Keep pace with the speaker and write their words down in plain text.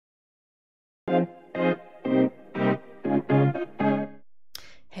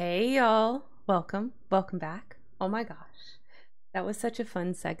welcome. Welcome back. Oh my gosh. That was such a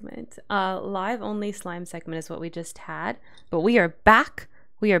fun segment. Live only slime segment is what we just had, but we are back.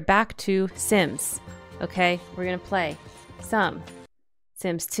 We are back to Sims. Okay, we're gonna play some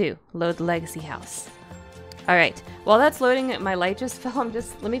Sims 2, Load the Legacy House. All right, while that's loading, my light just fell.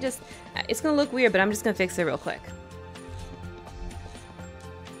 It's gonna look weird, but I'm just gonna fix it real quick.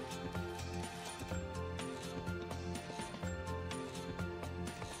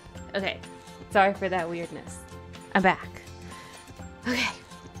 Okay, sorry for that weirdness. I'm back. Okay.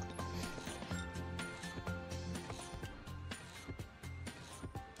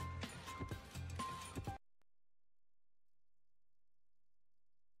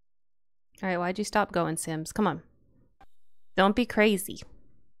 All right, why'd you stop going, Sims? Come on. Don't be crazy.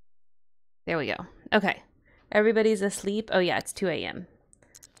 There we go. Okay. Everybody's asleep. Oh yeah, it's 2 a.m.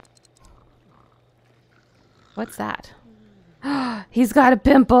 What's that? He's got a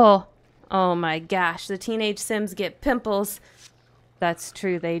pimple. Oh my gosh, the teenage Sims get pimples. That's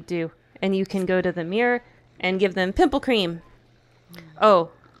true, they do. And you can go to the mirror and give them pimple cream.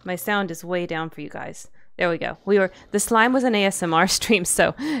 Oh, my sound is way down for you guys. There we go. The slime was an ASMR stream,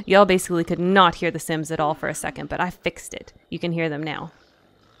 so y'all basically could not hear the Sims at all for a second, but I fixed it. You can hear them now.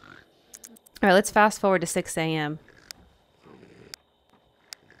 All right, let's fast forward to 6 a.m.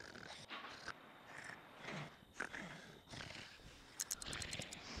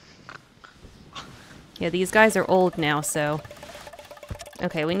 Yeah, these guys are old now, so...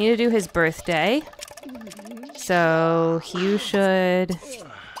 Okay, we need to do his birthday. So, you should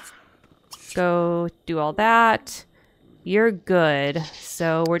go do all that. You're good.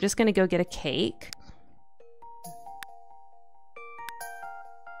 So, we're just gonna go get a cake.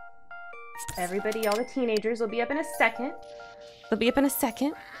 Everybody, all the teenagers will be up in a second. They'll be up in a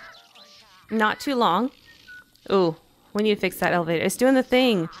second. Not too long. Ooh, we need to fix that elevator. It's doing the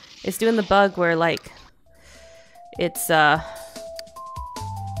thing. It's doing the bug where, like... It's,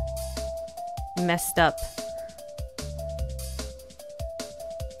 messed up.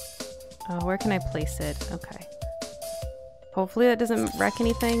 Oh, where can I place it? Okay. Hopefully that doesn't wreck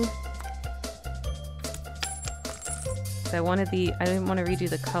anything. So I didn't want to redo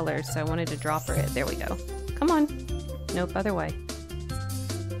the colors, so I wanted to dropper it. There we go. Come on. Nope, other way.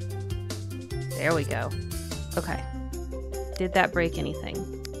 There we go. Okay. Did that break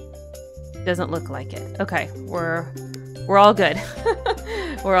anything? Doesn't look like it. Okay, we're all good.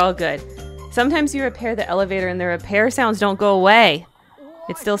 We're all good. Sometimes you repair the elevator and the repair sounds don't go away.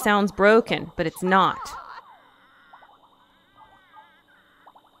 It still sounds broken, but it's not.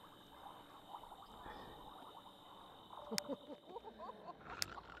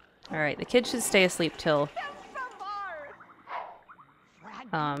 All right, the kids should stay asleep till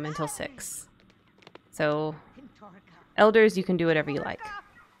until 6. So, elders, you can do whatever you like.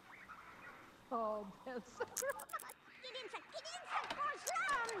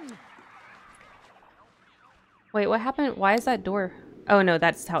 Wait, what happened? Why is that door? Oh no,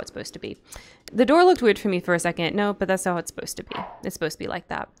 that's how it's supposed to be. The door looked weird for me for a second. No, but that's how it's supposed to be. It's supposed to be like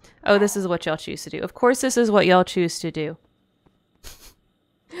that. Oh, this is what y'all choose to do. Of course this is what y'all choose to do.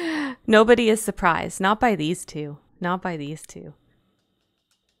 Nobody is surprised. Not by these two. Not by these two.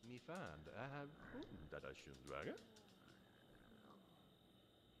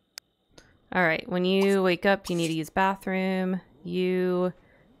 All right, when you wake up, you need to use bathroom. You're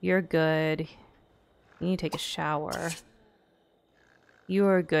good. You need to take a shower. You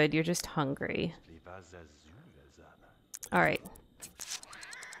are good. You're just hungry. All right.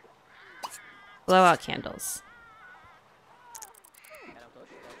 Blow out candles.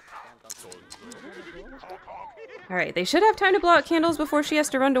 All right. They should have time to blow out candles before she has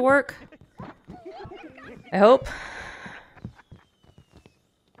to run to work. I hope.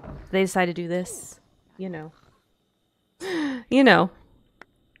 They decide to do this. You know. You know.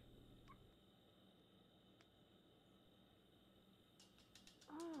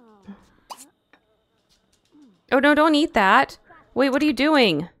 Oh no, don't eat that. Wait, what are you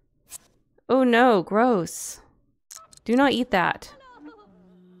doing? Oh no, gross. Do not eat that.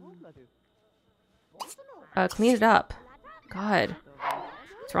 Clean it up. God.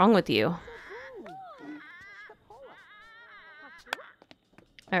 What's wrong with you?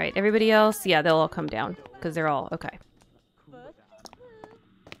 Alright, everybody else? Yeah, they'll all come down. Because they're all... Okay.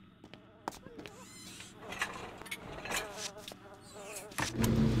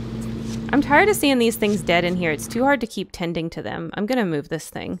 I'm tired of seeing these things dead in here. It's too hard to keep tending to them. I'm gonna move this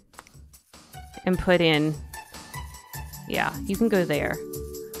thing. And put in... Yeah, you can go there.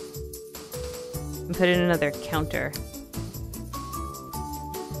 And put in another counter.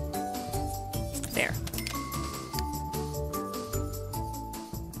 There.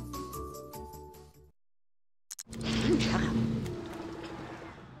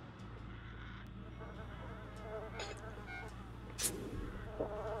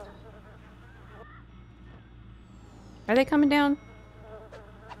 Are they coming down?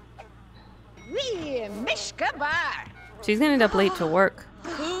 She's gonna end up late to work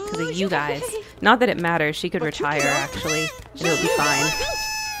because of you guys. Not that it matters. She could retire, actually, and it'll be fine.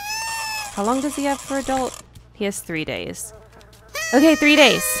 How long does he have for adult? He has 3 days. Okay, 3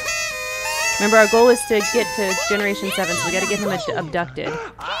 days. Remember, our goal is to get to Generation 7, so we gotta get him abducted.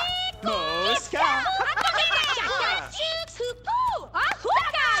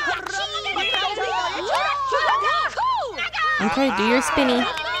 Okay, do your spinny.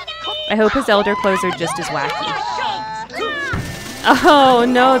 I hope his elder clothes are just as wacky. Oh,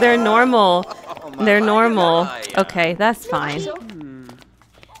 no, they're normal. They're normal. Okay, that's fine.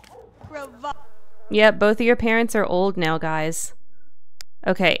 Yep, both of your parents are old now, guys.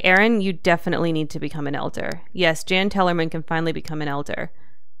 Okay, Aaron, you definitely need to become an elder. Yes, Jan Tellerman can finally become an elder.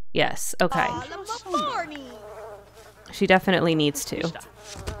 Yes, okay. She definitely needs to.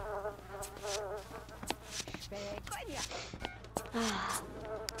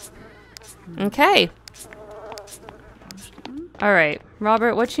 Okay. All right,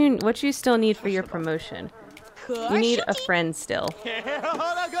 Robert, what you still need for your promotion? You need a friend still.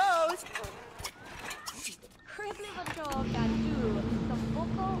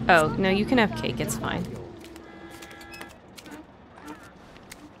 Oh, no, you can have cake, it's fine.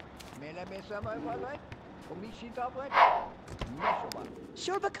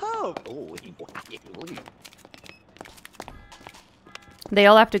 They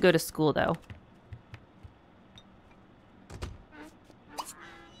all have to go to school, though.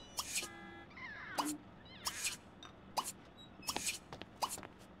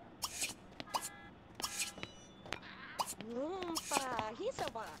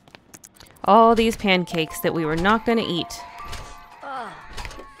 All these pancakes that we were not going to eat.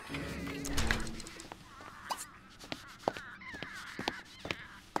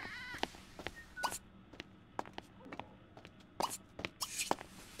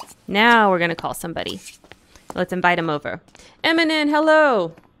 Now we're going to call somebody. Let's invite him over. Eminem,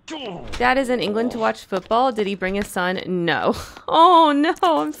 hello. Dad is in England to watch football. Did he bring his son? No. Oh, no.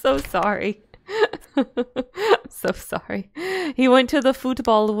 I'm so sorry. So sorry. He went to the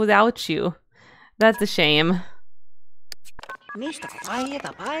football without you. That's a shame.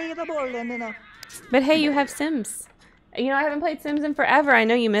 But hey, you have Sims. You know, I haven't played Sims in forever. I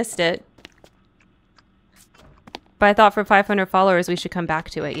know you missed it. But I thought for 500 followers we should come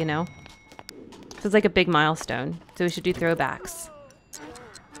back to it, you know? So it's like a big milestone. So we should do throwbacks.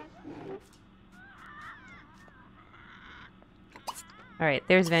 Alright,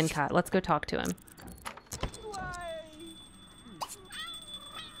 there's Venkat. Let's go talk to him.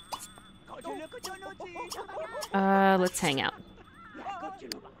 Let's hang out.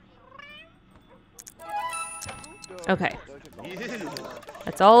 Okay.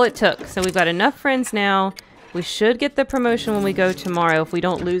 That's all it took. So we've got enough friends now. We should get the promotion when we go tomorrow if we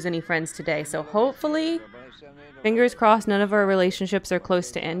don't lose any friends today. So hopefully, fingers crossed, none of our relationships are close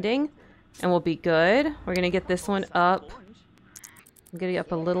to ending. And we'll be good. We're going to get this one up. I'm getting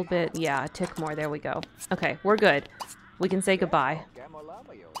up a little bit. Yeah, a tick more. There we go. Okay, we're good. We can say goodbye.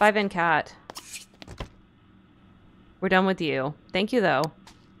 Bye, Venkat. We're done with you. Thank you, though.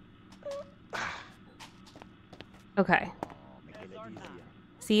 Okay.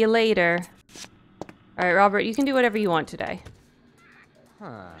 See you later. Alright, Robert, you can do whatever you want today.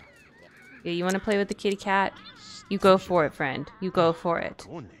 Yeah, you want to play with the kitty cat? You go for it, friend. You go for it.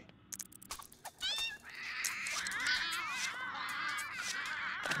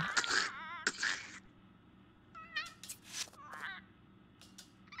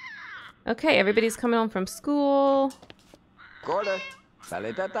 Okay, everybody's coming home from school.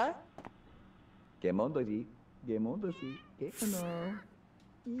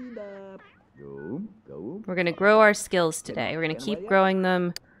 We're gonna grow our skills today. We're gonna keep growing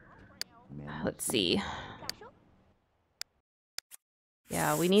them. Let's see.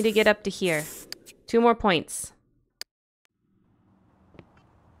 Yeah, we need to get up to here. 2 more points.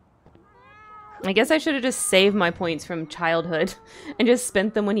 I guess I should have just saved my points from childhood and just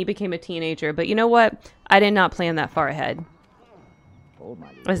spent them when he became a teenager. But you know what? I did not plan that far ahead.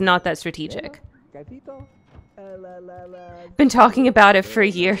 It was not that strategic. Been talking about it for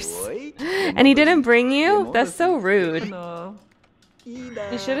years. And he didn't bring you? That's so rude.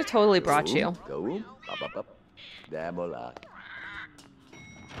 He should have totally brought you.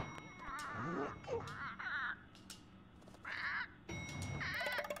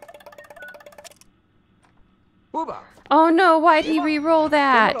 Oh no, why'd he re-roll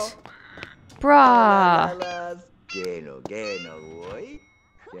that? Bruh.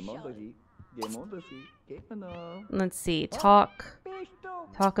 Let's see, talk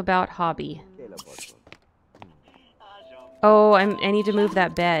about hobby. Oh, I need to move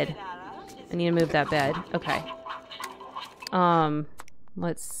that bed. I need to move that bed. Okay.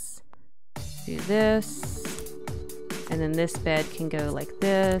 Let's do this. And then this bed can go like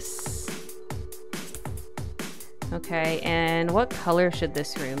this. Okay, and what color should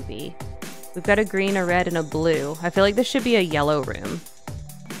this room be? We've got a green, a red, and a blue. I feel like this should be a yellow room.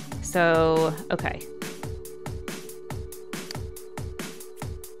 So, okay.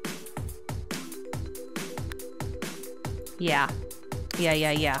 Yeah.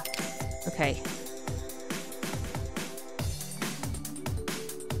 Yeah. Okay.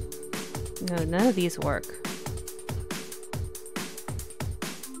 No, none of these work.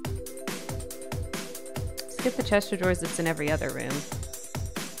 Let's get the chest of drawers that's in every other room.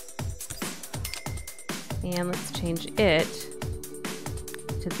 And let's change it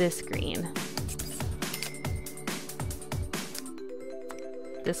to this green.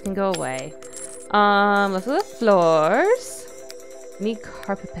 This can go away. Let's do the floors. Need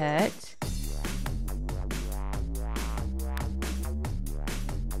carpet.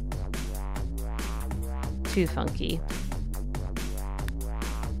 Too funky.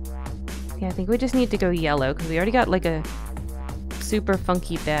 Yeah, I think we just need to go yellow because we already got like a super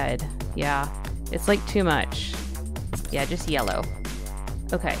funky bed. Yeah, it's like too much. Yeah, just yellow.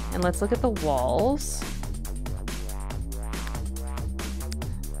 Okay, and let's look at the walls.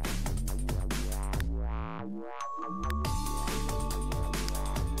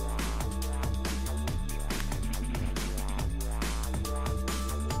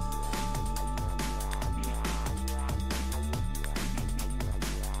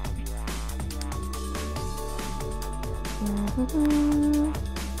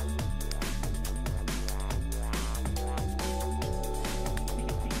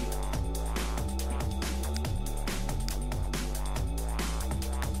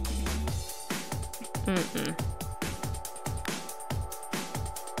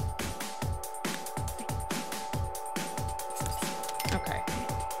 Okay,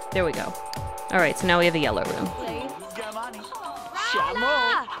 there we go. All right, so now we have a yellow room.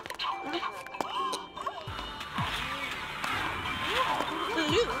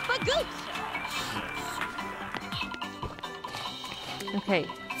 Okay,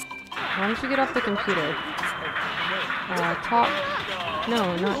 why don't you get off the computer? Talk.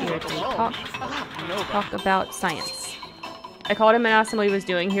 No, not irritate. Talk about science. I called him and asked him what he was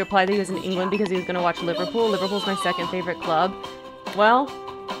doing. He replied that he was in England because he was going to watch Liverpool. Liverpool's my second favorite club. Well,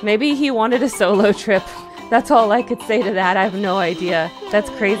 maybe he wanted a solo trip. That's all I could say to that. I have no idea. That's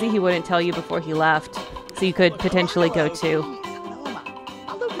crazy he wouldn't tell you before he left. So you could potentially go too.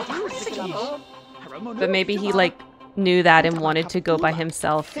 But maybe he, like, knew that and wanted to go by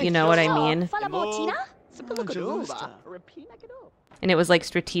himself. You know what I mean? And it was, like,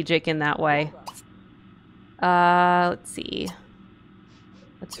 strategic in that way. Let's see.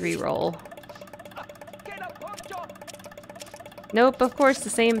 Let's re-roll. Nope, of course, the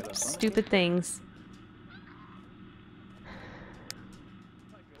same stupid things.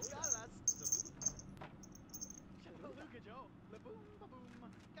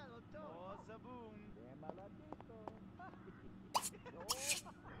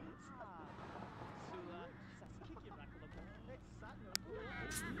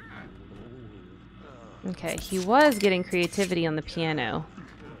 Okay, he was getting creativity on the piano.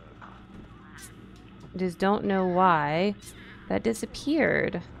 I just don't know why that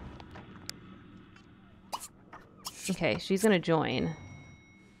disappeared. Okay, she's gonna join.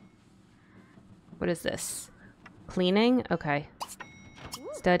 What is this? Cleaning? Okay.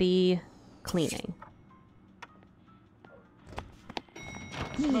 Study cleaning.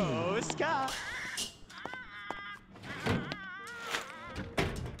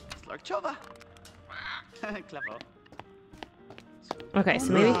 Okay,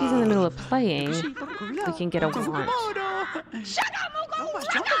 so maybe if he's in the middle of playing, we can get a want.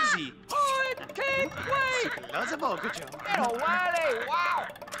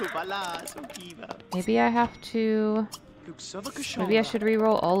 Maybe I have to... Maybe I should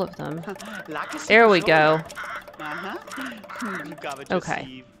re-roll all of them. There we go.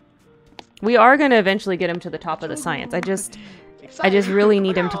 Okay. We are going to eventually get him to the top of the science. I just really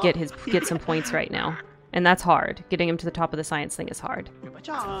need him to get some points right now. And that's hard. Getting him to the top of the science thing is hard.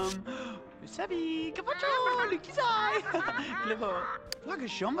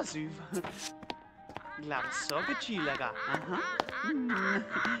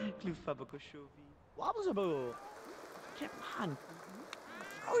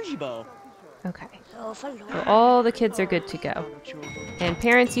 Okay. So all the kids are good to go. And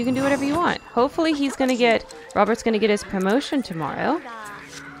parents, you can do whatever you want. Hopefully Robert's gonna get his promotion tomorrow.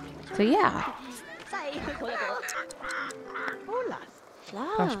 So yeah.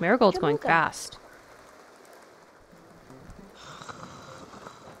 Gosh, Marigold's going fast.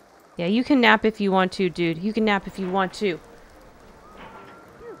 Yeah, you can nap if you want to, dude. You can nap if you want to.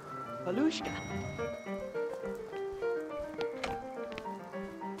 Balushka.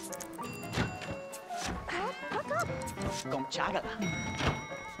 Gomchaga.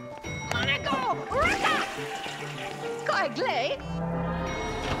 Monaco! Raka! Sky Glay!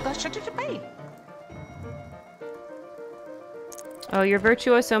 Go shut it to pay. Oh, your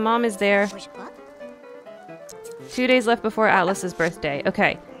virtuoso mom is there. 2 days left before Atlas's birthday.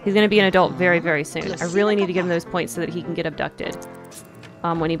 Okay, he's gonna be an adult very, very soon. I really need to give him those points so that he can get abducted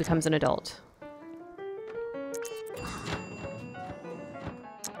when he becomes an adult.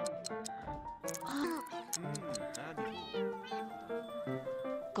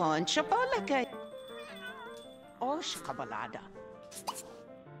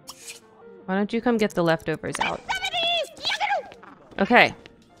 Why don't you come get the leftovers out? Okay,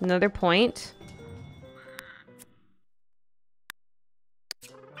 another point.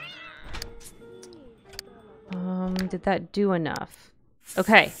 Did that do enough?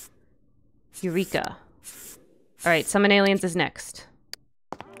 Okay. Eureka. Alright, Summon Aliens is next.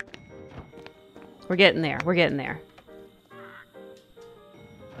 We're getting there. We're getting there.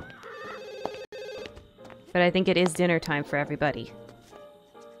 But I think it is dinner time for everybody.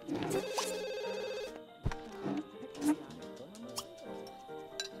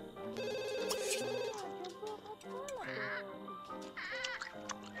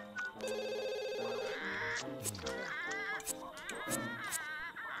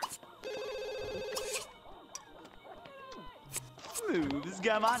 Moves,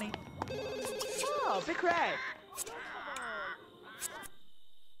 Gamani. Oh, Big Ray.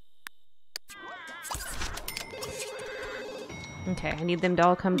 Okay, I need them to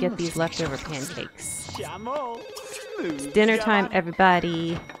all come get these leftover pancakes. Shamo. It's dinner time,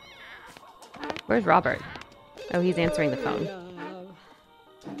 everybody. Where's Robert? Oh, he's answering the phone.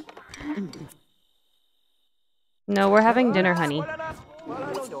 No, we're having dinner, honey.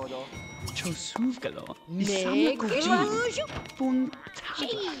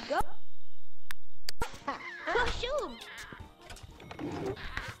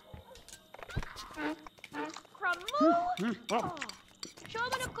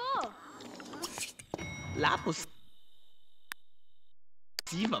 Lapus.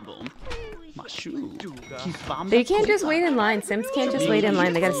 They can't just wait in line. Sims can't just wait in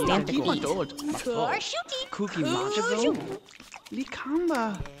line. They gotta stand to eat. Cookie Macho.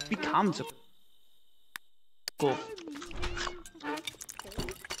 Likamba becomes go.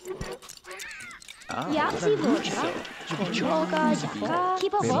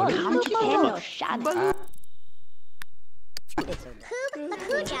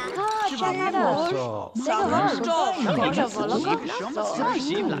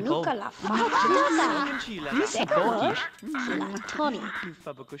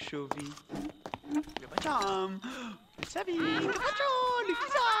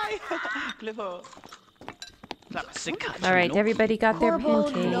 Alright, everybody got their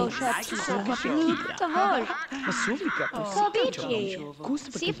pancakes.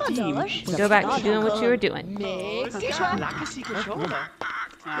 Go back to doing what you were doing.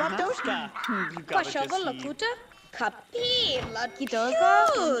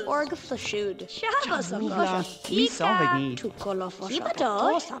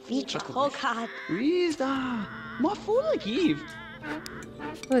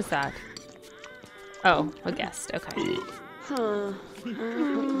 Who is that? Oh, a guest. Okay.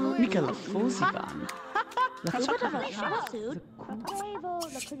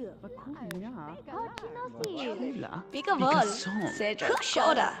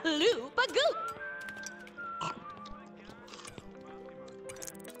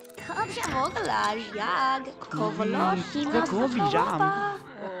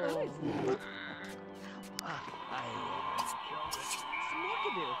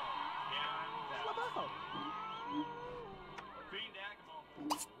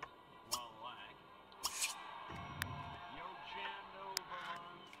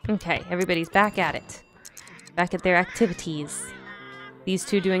 Okay, everybody's back at it. Back at their activities. These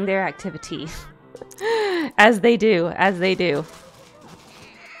two doing their activity. As they do, as they do.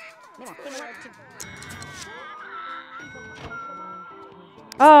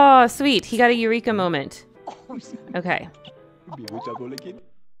 Oh, sweet. He got a eureka moment. Okay.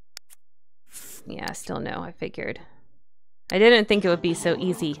 Yeah, still no, I figured. I didn't think it would be so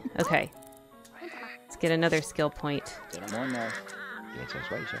easy. Okay. Let's get another skill point.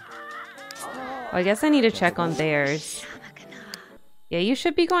 Oh, I guess I need to check on theirs. Yeah, you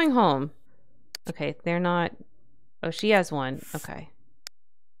should be going home. Okay, they're not... Oh, she has one. Okay.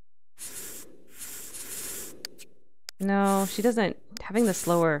 No, she doesn't. Having the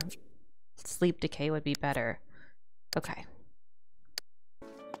slower sleep decay would be better. Okay.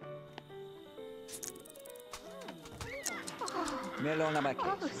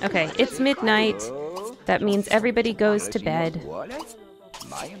 Okay, it's midnight. That means everybody goes to bed.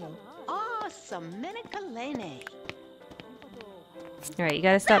 Alright, you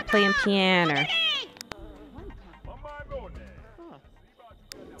gotta stop playing piano.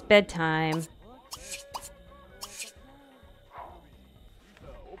 It's bedtime.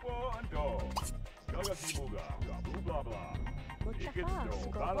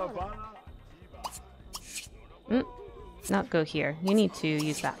 Not go here. You need to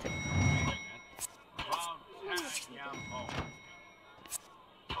use bathroom.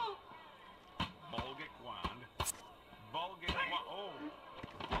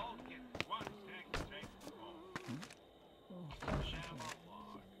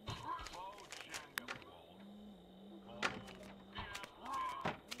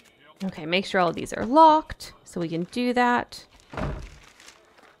 Okay, make sure all of these are locked so we can do that.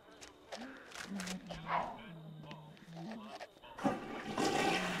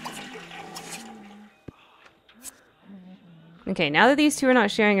 Okay, now that these two are not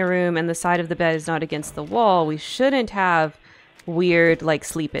sharing a room and the side of the bed is not against the wall, we shouldn't have weird, like,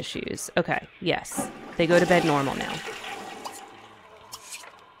 sleep issues. Okay, yes. They go to bed normal now.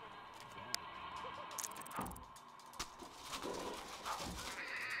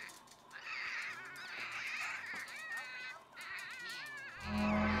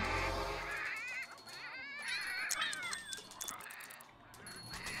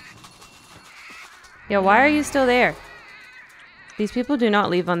 Yeah, why are you still there? These people do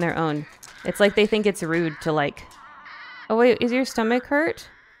not leave on their own. It's like they think it's rude to, like... Oh, wait, is your stomach hurt?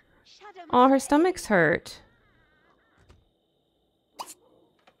 Oh, her stomach's hurt.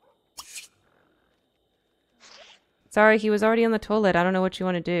 Sorry, he was already on the toilet. I don't know what you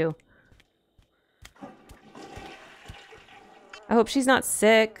want to do. I hope she's not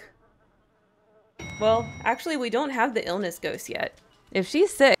sick. Well, actually, we don't have the illness ghost yet. If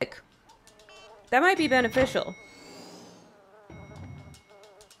she's sick, that might be beneficial.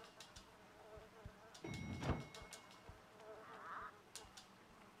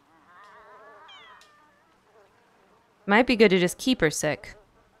 Might be good to just keep her sick.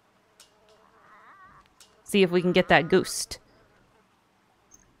 See if we can get that ghost.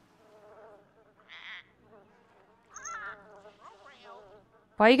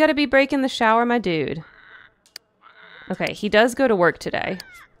 Why you gotta be breaking the shower, my dude? Okay, he does go to work today.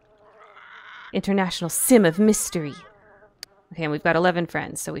 International Sim of Mystery. Okay, and we've got 11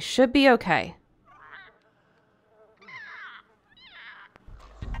 friends, so we should be okay.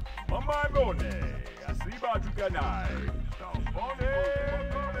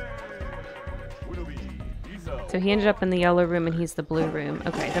 So he ended up in the yellow room and he's the blue room.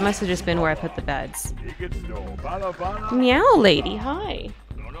 Okay, that must have just been where I put the beds. Meow lady, hi.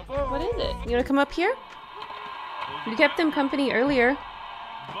 What is it? You wanna come up here? You kept them company earlier.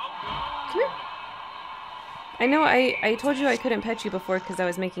 Come here. I know I told you I couldn't pet you before because I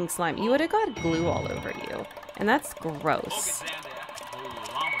was making slime. You would have got glue all over you. And that's gross.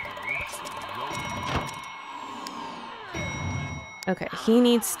 Okay, he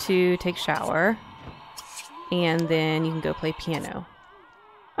needs to take shower. And then you can go play piano.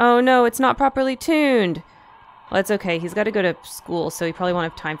 Oh no, it's not properly tuned. Well, it's okay. He's got to go to school, so he probably won't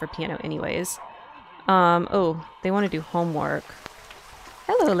have time for piano anyways. Oh, they want to do homework.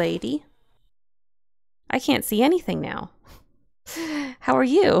 Hello, lady. I can't see anything now. How are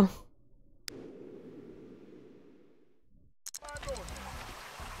you?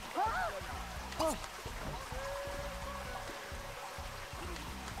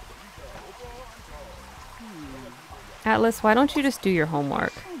 Atlas, why don't you just do your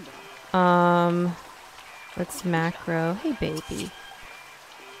homework? Let's macro. Hey, baby.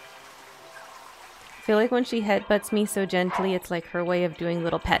 I feel like when she headbutts me so gently, it's like her way of doing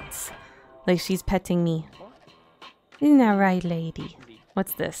little pets. Like she's petting me. Isn't that right, lady?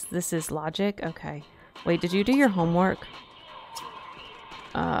 What's this? This is logic? Okay. Wait, did you do your homework?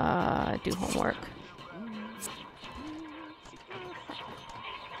 Do homework.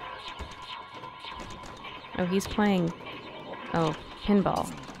 Oh, he's playing... Oh,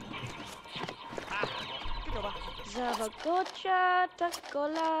 pinball.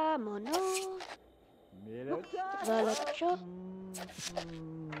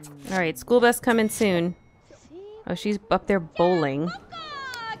 Alright, school bus coming soon. Oh, she's up there bowling.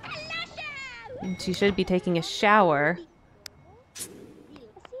 And she should be taking a shower.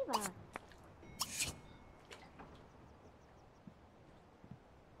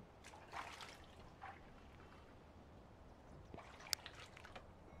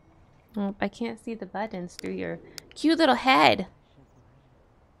 Oh, I can't see the buttons through your cute little head.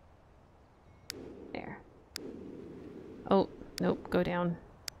 There. Oh, nope, go down.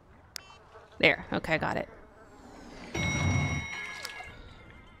 There, okay, got it.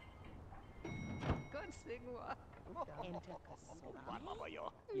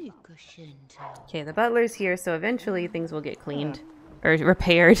 Okay, the butler's here, so eventually things will get cleaned. Or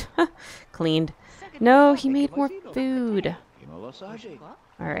repaired. Cleaned. No, he made more food.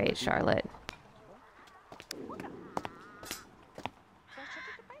 Alright, Charlotte.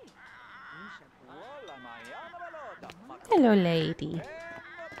 Hello, lady.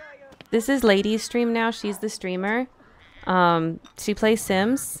 This is Lady's stream now. She's the streamer. She plays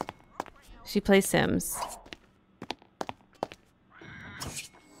Sims. She plays Sims.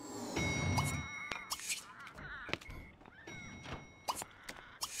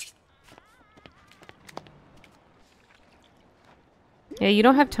 Yeah, you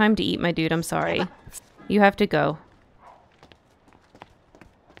don't have time to eat, my dude. I'm sorry. You have to go.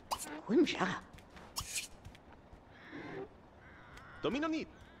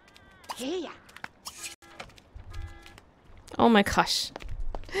 Oh my gosh.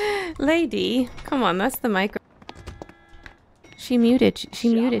 Lady, come on, that's the micro. She muted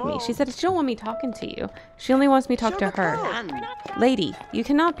me. She said she don't want me talking to you. She only wants me to talk to her. Lady, you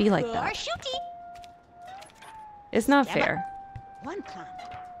cannot be like that. It's not fair.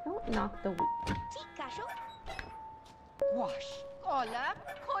 Don't knock the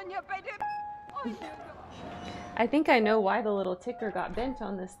I think I know why the little ticker got bent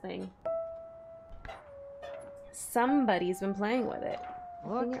on this thing. Somebody's been playing with it.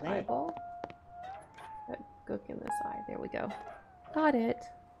 Eyeball? That gook in this eye. There we go. Got it.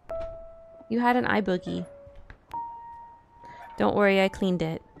 You had an eye boogie. Don't worry, I cleaned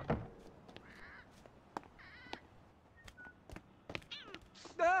it.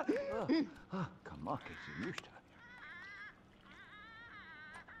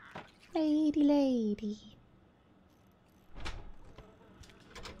 Lady.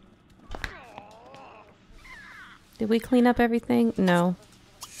 Did we clean up everything? No.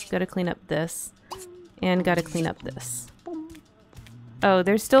 Gotta clean up this. And gotta clean up this. Oh,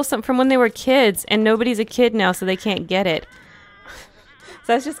 there's still some from when they were kids, and nobody's a kid now, so they can't get it.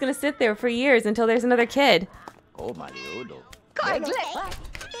 So that's just gonna sit there for years until there's another kid.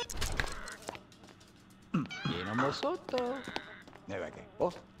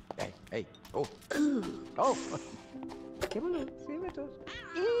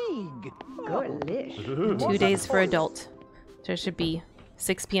 Two days for adult. So it should be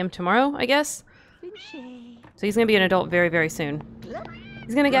 6 p.m. tomorrow, I guess. So he's gonna be an adult very, very soon.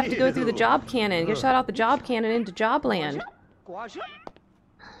 He's gonna have to go through the job cannon. Get shot out the job cannon into Jobland.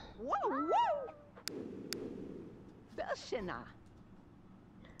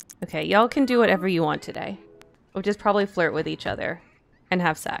 Okay, y'all can do whatever you want today. Which is probably flirt with each other. And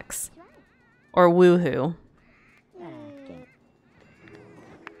have sex. Or woohoo.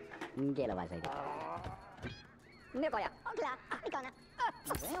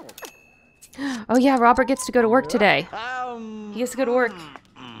 Oh yeah, Robert gets to go to work today. He gets to go to work.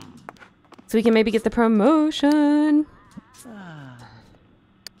 So we can maybe get the promotion.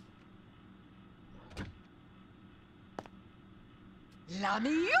 Yeah,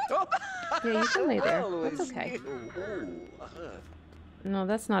 you can lay there. That's okay. No,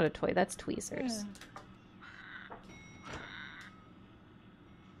 that's not a toy. That's tweezers.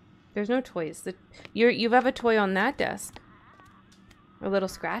 There's no toys. You have a toy on that desk. A little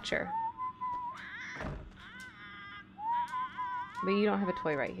scratcher. But you don't have a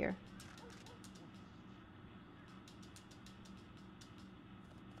toy right here.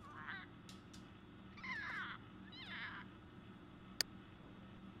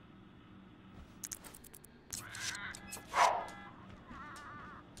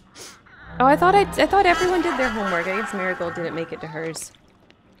 Oh, I thought everyone did their homework. I guess Marigold didn't make it to hers.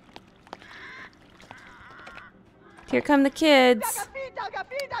 Here come the kids.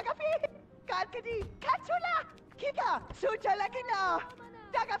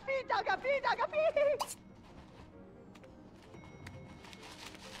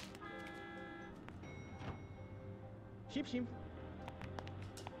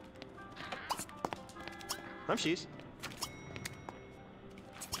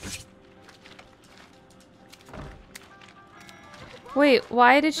 Wait,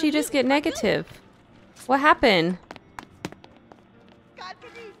 why did she just get negative? What happened?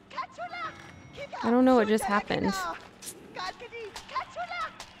 I don't know what just happened.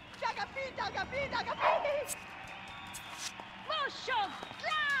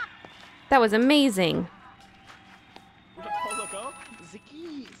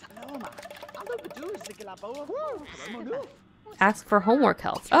 Ask for homework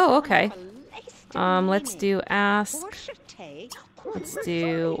help. Oh, okay. Let's do ask. Let's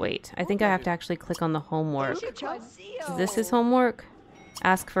do, wait, I think I have to actually click on the homework. This is homework?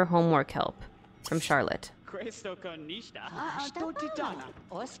 Ask for homework help from Charlotte.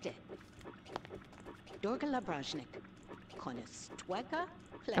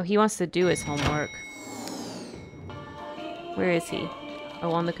 Oh, he wants to do his homework. Where is he?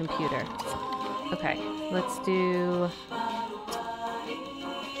 Oh, on the computer. Okay, let's do...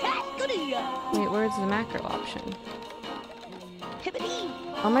 Wait, where's the macro option?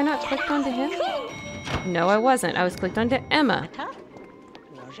 Oh, am I not clicked onto him? No, I wasn't. I was clicked onto Emma.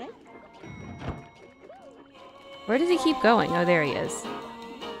 Where does he keep going? Oh, there he is.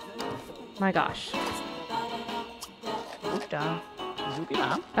 My gosh.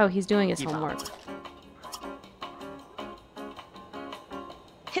 Oh, he's doing his homework.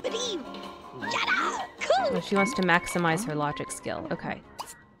 Oh, she wants to maximize her logic skill. Okay.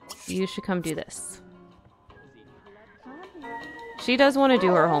 You should come do this. She does want to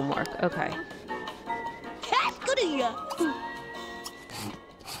do her homework. Okay.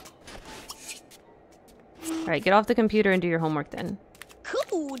 Alright, get off the computer and do your homework then.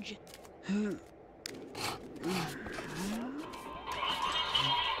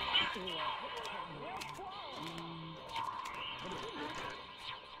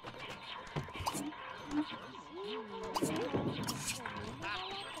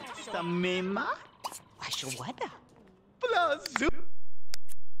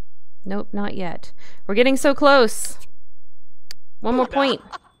 Nope, not yet. We're getting so close. One more point.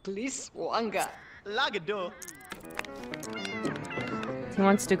 He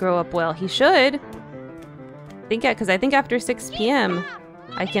wants to grow up well. He should. Because I think after 6 p.m.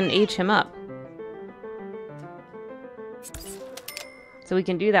 I can age him up. So we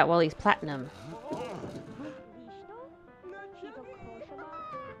can do that while he's platinum.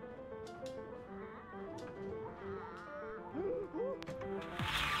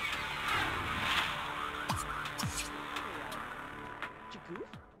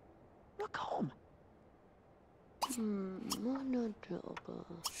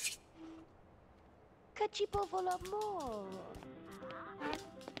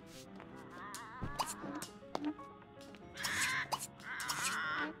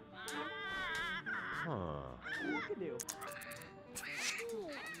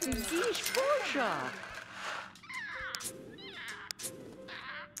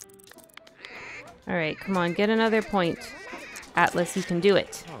 Alright, come on, get another point. Atlas, you can do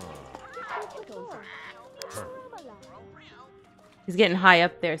it. He's getting high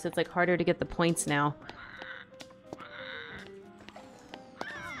up there, so it's like harder to get the points now.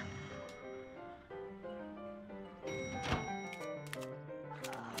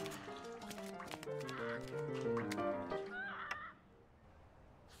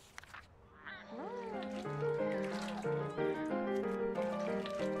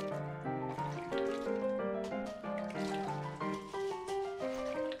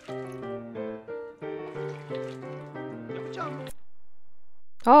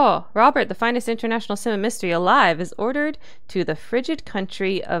 Oh, Robert, the finest international sim mystery alive, is ordered to the frigid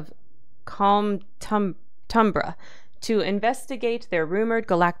country of Tumbra to investigate their rumored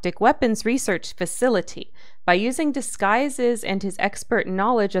galactic weapons research facility. By using disguises and his expert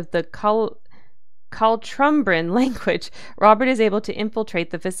knowledge of the Caltrumbran language, Robert is able to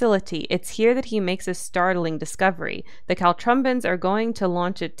infiltrate the facility. It's here that he makes a startling discovery. The Caltrumbrans are going to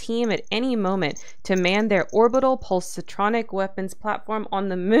launch a team at any moment to man their orbital pulsatronic weapons platform on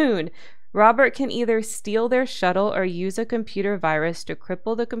the moon. Robert can either steal their shuttle or use a computer virus to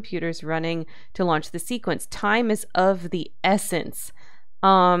cripple the computers running to launch the sequence. Time is of the essence.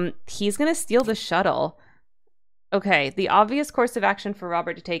 He's gonna steal the shuttle. Okay, the obvious course of action for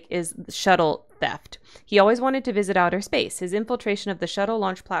Robert to take is shuttle theft. He always wanted to visit outer space. His infiltration of the shuttle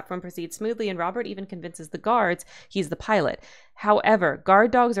launch platform proceeds smoothly, and Robert even convinces the guards he's the pilot. However,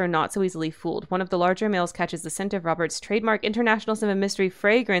 guard dogs are not so easily fooled. One of the larger males catches the scent of Robert's trademark international sim and mystery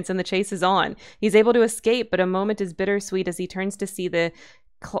fragrance, and the chase is on. He's able to escape, but a moment is bittersweet as he turns to see the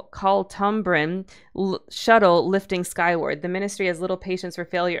Caltumbran shuttle lifting skyward. The ministry has little patience for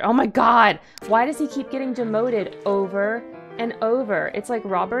failure. Oh my god! Why does he keep getting demoted over and over? It's like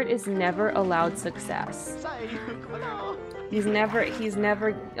Robert is never allowed success. He's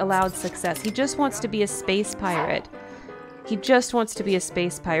never allowed success. He just wants to be a space pirate. He just wants to be a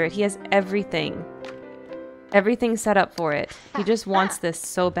space pirate. He has everything. Everything set up for it. He just wants this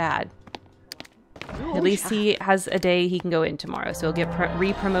so bad. At least he has a day he can go in tomorrow, so he'll get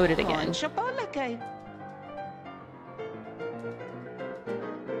re-promoted again.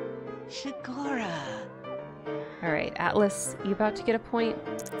 Shigora. All right, Atlas, you about to get a point?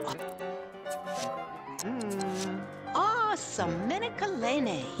 Oh,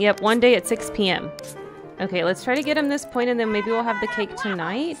 Samenikalene. Yep, one day at 6 p.m. Okay, let's try to get him this point, and then maybe we'll have the cake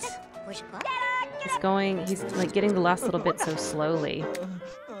tonight. He's like getting the last little bit so slowly.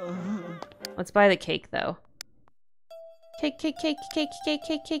 Let's buy the cake, though. Cake, cake, cake, cake, cake,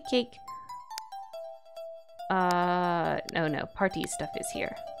 cake, cake, cake. No, party stuff is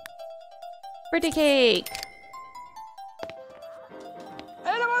here. Birthday cake!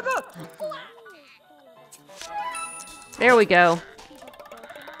 There we go.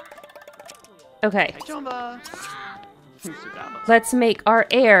 Okay. Let's make our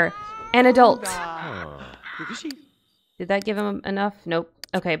heir an adult. Did that give him enough? Nope.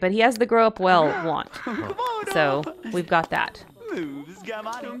 Okay, but he has the grow up well want. So, we've got that.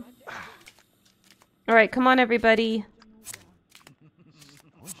 Alright, come on everybody.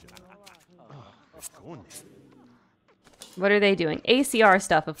 What are they doing? ACR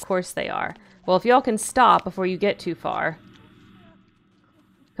stuff, of course they are. Well, if y'all can stop before you get too far.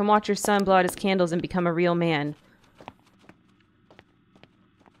 Come watch your son blow out his candles and become a real man.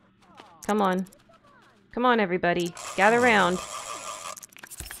 Come on. Come on, everybody. Gather round.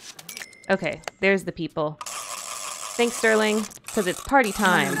 Okay, there's the people. Thanks, Sterling, because it's party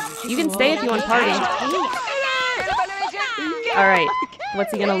time. You can stay if you want party. Alright,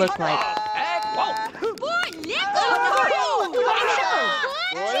 what's he gonna look like?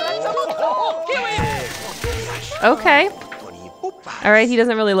 Okay. Alright, he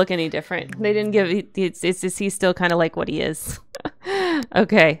doesn't really look any different. They didn't give... It's just he's still kind of like what he is.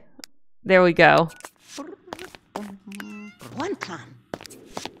 Okay. There we go.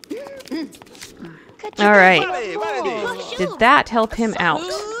 Alright. Did that help him out?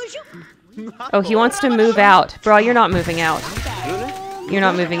 Oh, he wants to move out. Bro, you're not moving out. You're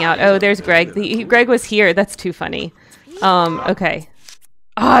not moving out. Oh, there's Greg. Greg was here. That's too funny. Okay.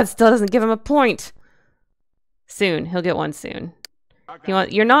 Ah, it still doesn't give him a point. Soon. He'll get one soon.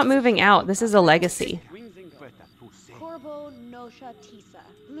 You're not moving out. This is a legacy.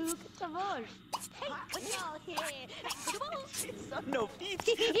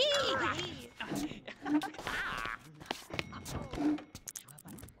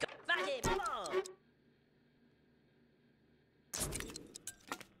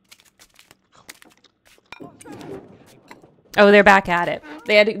 Oh, they're back at it.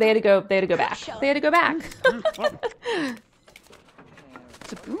 They had to go back. They had to go back.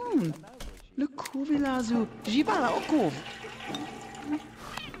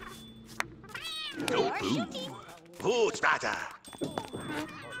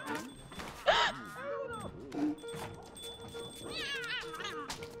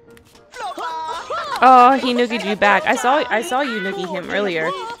 Oh, he noogied you back. I saw you noogie him earlier,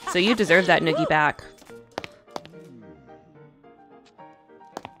 so you deserve that noogie back.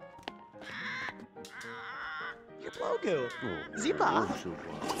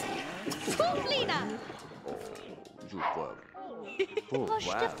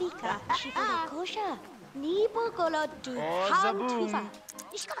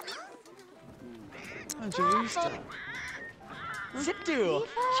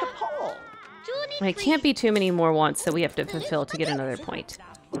 It can't be too many more wants that we have to fulfill to get another point.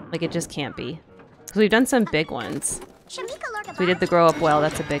 Like, it just can't be. Because we've done some big ones. So we did the grow up well,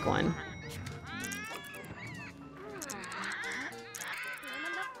 that's a big one.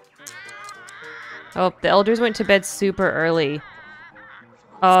 Oh, the elders went to bed super early.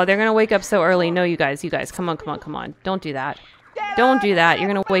 Oh, they're gonna wake up so early. No, you guys, come on, come on, come on. Don't do that. Don't do that. You're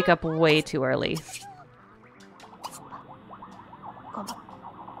gonna wake up way too early.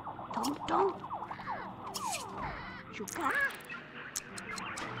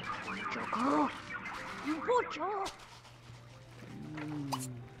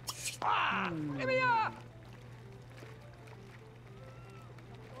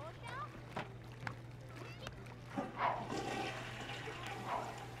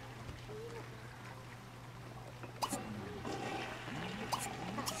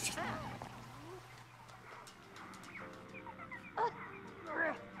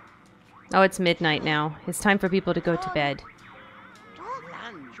 Oh, it's midnight now. It's time for people to go to bed.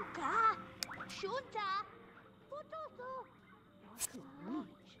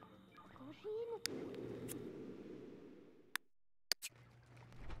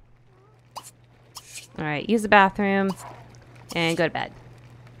 Alright, use the bathroom and go to bed.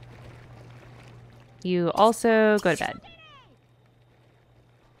 You also go to bed.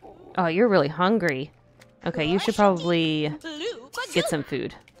 Oh, you're really hungry. Okay, you should probably get some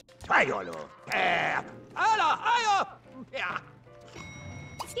food.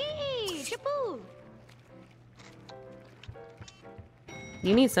 Chipoo.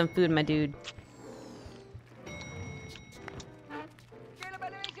 You need some food, my dude.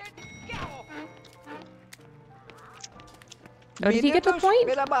 Oh, did he get the point?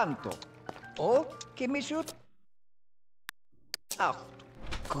 Oh,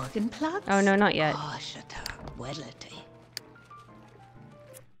 Gorgonplatz? Oh, no, not yet. Oh, shata. Wedlety.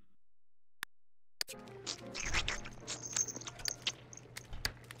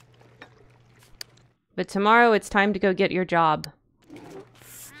 But tomorrow it's time to go get your job.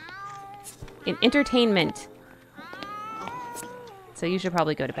 In entertainment. So you should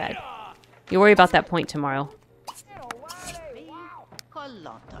probably go to bed. You worry about that point tomorrow.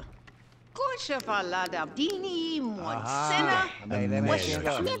 Colota. Kosha falada dini moitsena.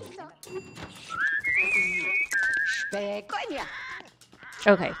 Spekonia.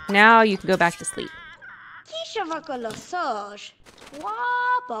 Okay, now you can go back to sleep. Kisha vakolosoj.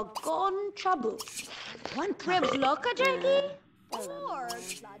 Wabagon chabu. One prebloka jagi. Or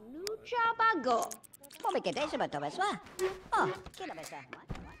la nucha bago. Oh, me quedé sobre todo eso. Oh, ¿qué la ves?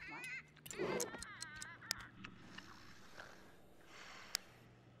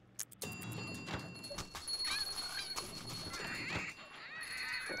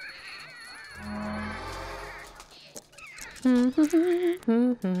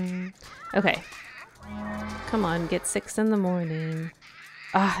 Okay. Come on, get 6 in the morning.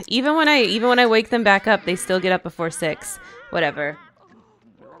 Even when I wake them back up, they still get up before 6. Whatever.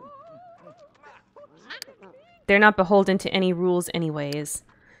 They're not beholden to any rules anyways.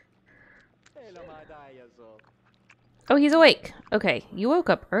 Oh, he's awake. Okay, you woke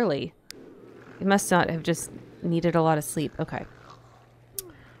up early. You must not have just needed a lot of sleep. Okay.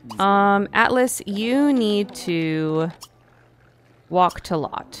 Atlas, you need to walk to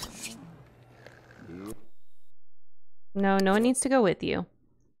Lot. No one needs to go with you.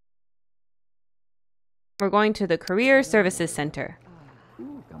 We're going to the Career Services Center.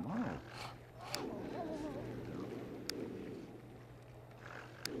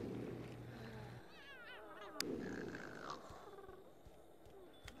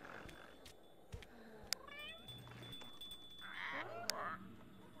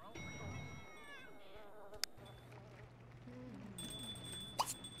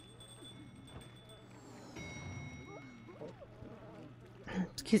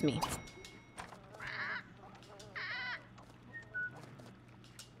 Excuse me.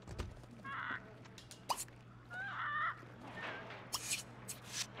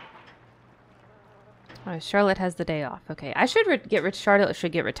 Oh, Charlotte has the day off. Okay, I should Charlotte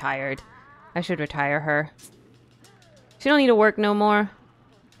should get retired. I should retire her. She don't need to work no more.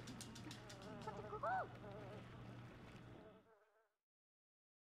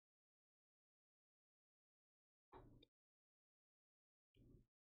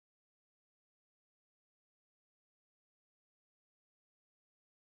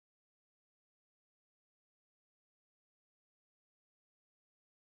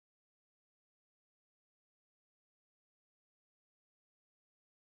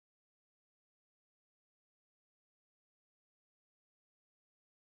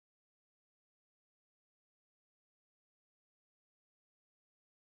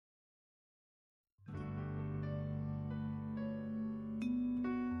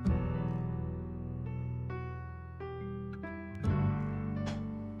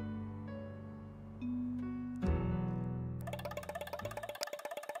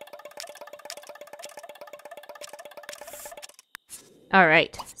 All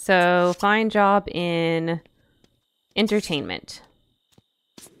right, so find job in entertainment.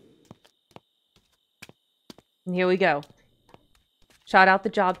 And here we go. Shot out the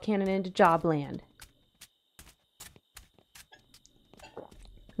job cannon into Jobland.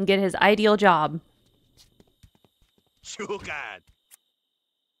 And get his ideal job.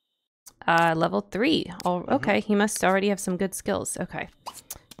 Level 3. Oh, okay. He must already have some good skills. Okay.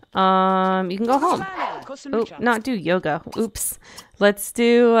 You can go home. Oh, not do yoga. Oops. Let's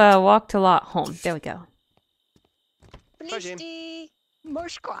do walk to lot home. There we go.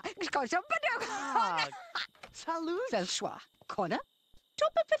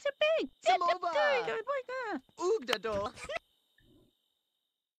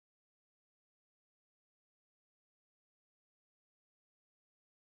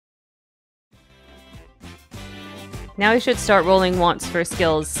 Now he should start rolling wants for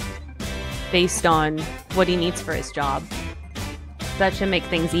skills based on what he needs for his job. That should make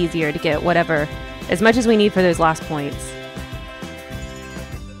things easier to get whatever, as much as we need for those last points.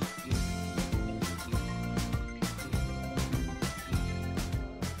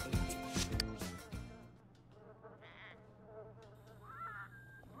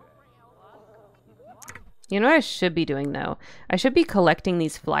 You know what I should be doing though? I should be collecting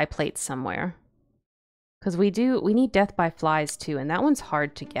these fly plates somewhere. Because we need death by flies too, and that one's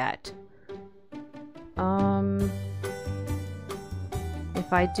hard to get.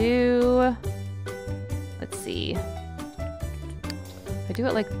 If I do, let's see. If I do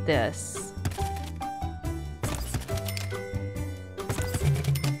it like this.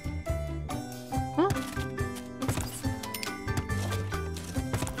 Huh?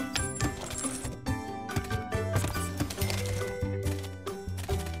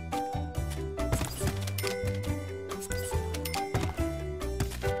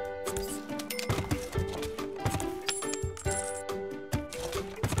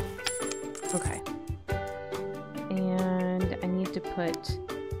 Okay. And I need to put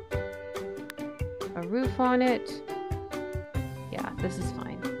a roof on it. Yeah, this is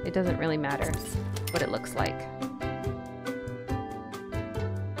fine. It doesn't really matter what it looks like.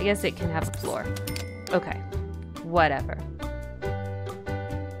 I guess it can have a floor. Okay, whatever.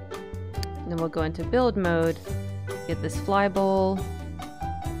 Then we'll go into build mode, get this fly bowl,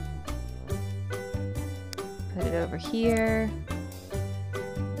 put it over here.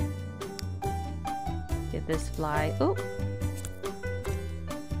 Get this fly. Oh!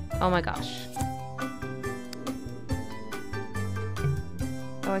 Oh my gosh.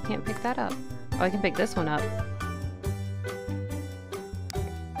 Oh, I can't pick that up. Oh, I can pick this one up.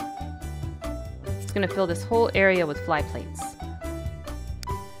 It's gonna fill this whole area with fly plates.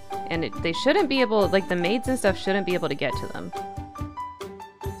 And they shouldn't be able, like the maids and stuff shouldn't be able to get to them.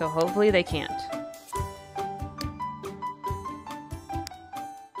 So hopefully they can't.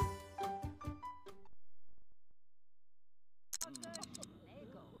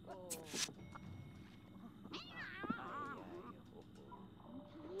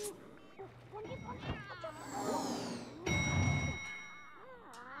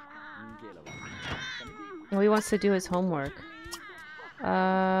 Well, he wants to do his homework.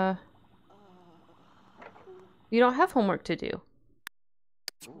 You don't have homework to do.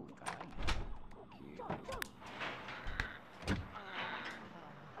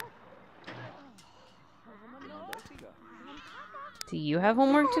 Do you have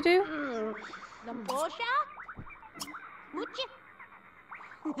homework to do?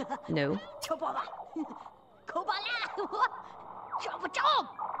 No.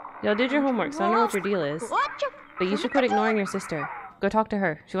 Y'all did your homework, so I know what your deal is. But you should quit ignoring your sister. Go talk to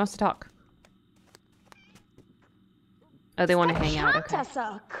her. She wants to talk. Oh, they want to hang out. Okay.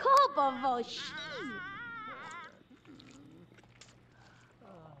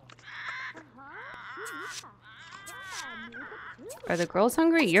 Are the girls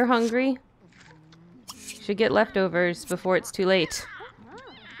hungry? You're hungry. Should get leftovers before it's too late.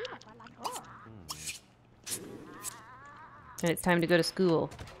 And it's time to go to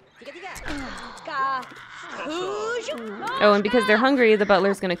school. Oh, and because they're hungry, the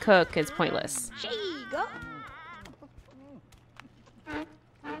butler's gonna cook. It's pointless.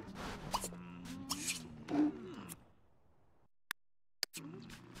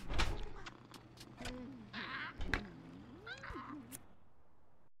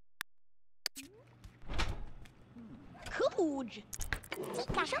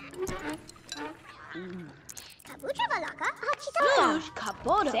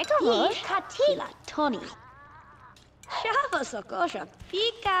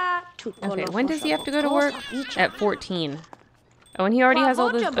 Okay, when does he have to go to work? At 14. Oh, and he already has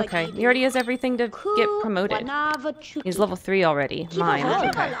all this. Okay, he already has everything to get promoted. He's level 3 already. Mine.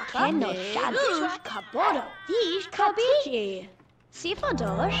 Okay.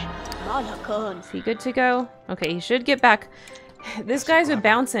 Is he good to go? Okay, he should get back. This guy's been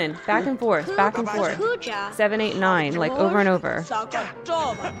bouncing back and forth, back and forth. 7, 8, 9, like over and over.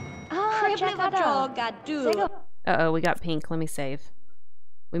 Uh-oh, we got pink. Let me save.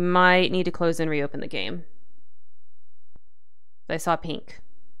 We might need to close and reopen the game. I saw pink.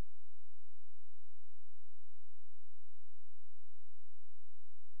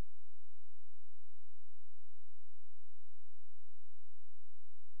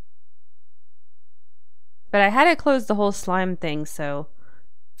 But I had it close the whole slime thing, so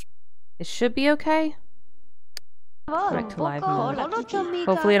it should be okay. Back to live mode.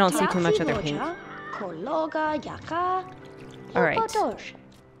 Hopefully I don't see too much other pink. Alright.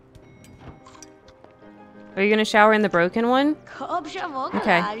 Are you gonna shower in the broken one?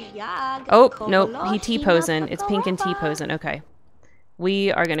 Okay. Oh, nope. He T-posing. It's pink and T-posing. Okay.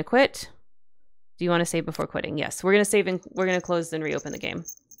 We are gonna quit. Do you want to save before quitting? Yes. We're gonna save and we're gonna close and reopen the game.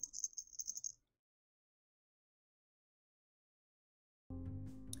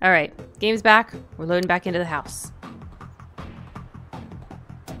 Alright. Game's back. We're loading back into the house.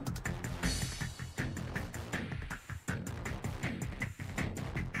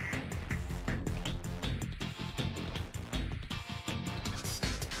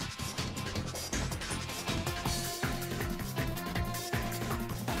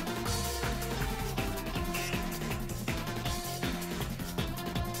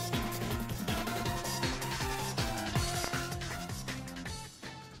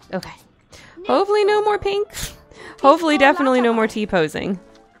 Okay. Hopefully no more pink. Hopefully definitely no more T-posing.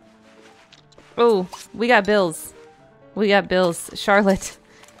 Oh, we got bills. We got bills. Charlotte,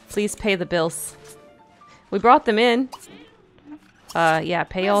 please pay the bills. We brought them in. Yeah,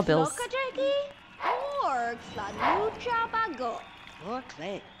 pay all bills.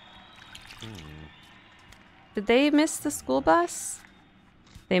 Did they miss the school bus?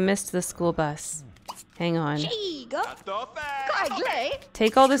 They missed the school bus. Hang on.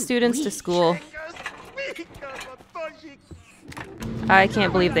 Take all the students to school. I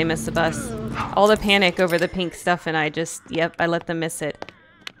can't believe they missed the bus. All the panic over the pink stuff and I let them miss it.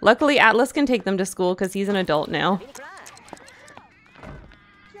 Luckily, Atlas can take them to school because he's an adult now.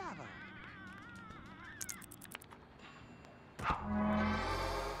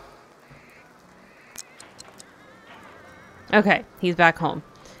 Okay, he's back home.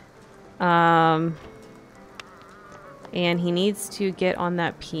 And he needs to get on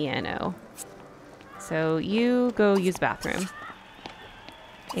that piano. So you go use the bathroom.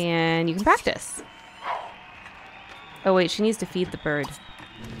 And you can practice. Oh wait, she needs to feed the bird.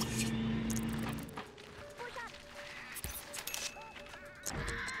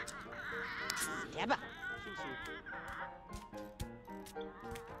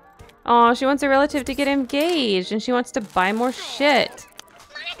 Oh, she wants a relative to get engaged and she wants to buy more shit.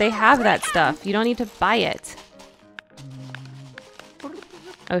 They have that stuff. You don't need to buy it.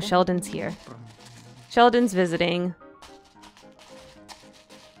 Oh, Sheldon's here. Sheldon's visiting.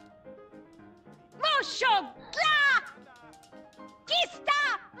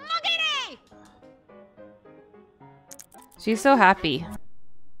 She's so happy.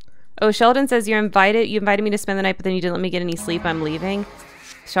 Oh, Sheldon says you invited me to spend the night, but then you didn't let me get any sleep. I'm leaving.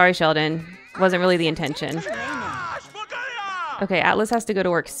 Sorry, Sheldon. Wasn't really the intention. Okay, Atlas has to go to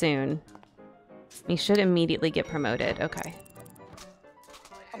work soon. He should immediately get promoted. Okay.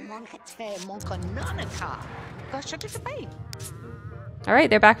 Alright,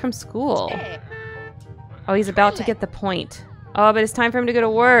 they're back from school. Oh, he's about to get the point. Oh, but it's time for him to go to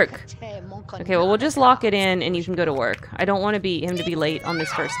work. Okay, well, we'll just lock it in and you can go to work. I don't want him to be late on this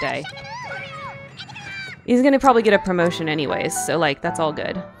first day. He's gonna probably get a promotion anyways, so, like, that's all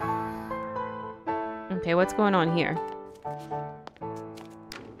good. Okay, what's going on here?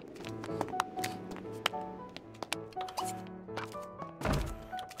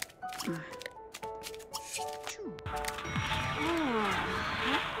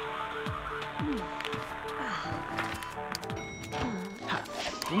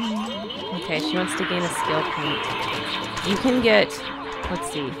 Okay, she wants to gain a skill point. You can get,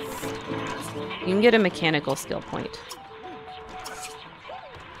 let's see. You can get a mechanical skill point.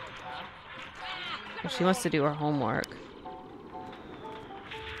 She wants to do her homework.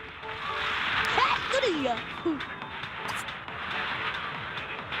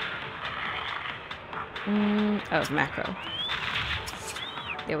 Oh, macro.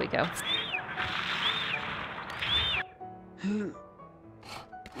 There we go.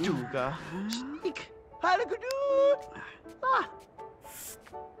 Juga.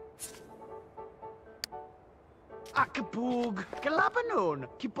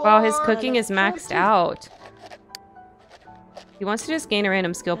 Wow, his cooking is maxed out. He wants to just gain a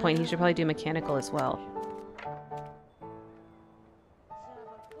random skill point. He should probably do mechanical as well.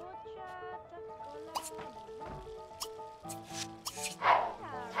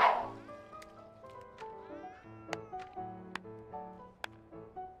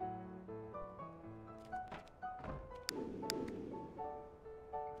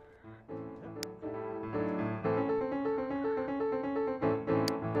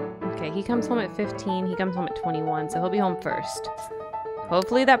 He comes home at 15, he comes home at 21, so he'll be home first.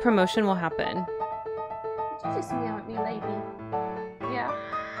 Hopefully that promotion will happen. Did you just meow at me, lady? Yeah.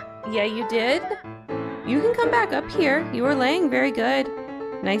 Yeah, you did? You can come back up here. You were laying very good.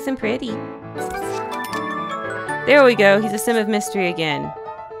 Nice and pretty. There we go. He's a sim of mystery again.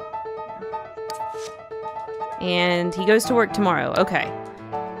 And he goes to work tomorrow. Okay.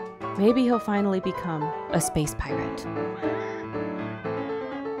 Maybe he'll finally become a space pirate.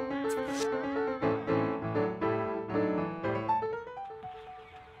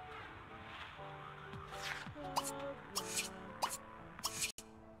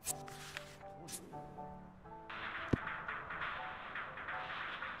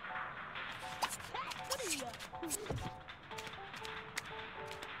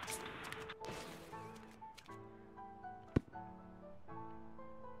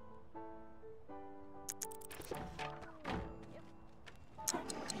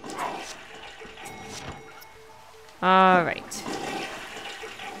 All right.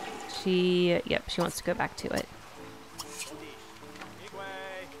 She wants to go back to it.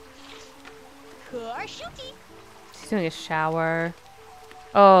 She's doing a shower.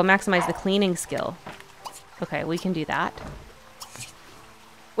 Oh, maximize the cleaning skill. Okay, we can do that.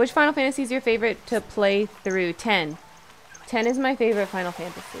 Which Final Fantasy is your favorite to play through? 10. 10 is my favorite Final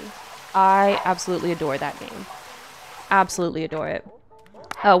Fantasy. I absolutely adore that game. Absolutely adore it.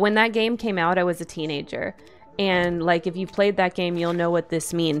 When that game came out, I was a teenager. And, like, if you've played that game, you'll know what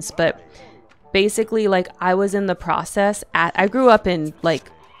this means. But basically, like, I was in the process. I grew up in, like,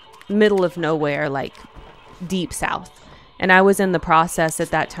 middle of nowhere, like, deep south. And I was in the process at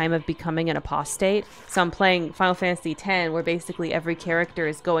that time of becoming an apostate. So I'm playing Final Fantasy X, where basically every character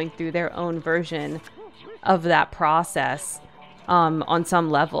is going through their own version of that process on some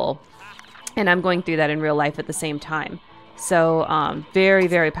level. And I'm going through that in real life at the same time. So very,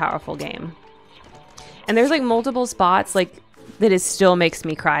 very powerful game. And there's like multiple spots like that it still makes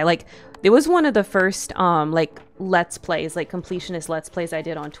me cry. Like it was one of the first like Let's Plays, like completionist Let's Plays I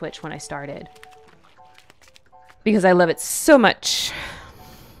did on Twitch when I started. Because I love it so much.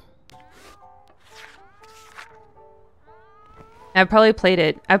 I've probably played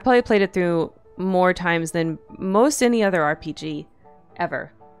it through more times than most any other RPG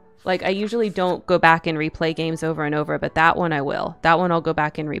ever. Like I usually don't go back and replay games over and over, but that one I will. That one I'll go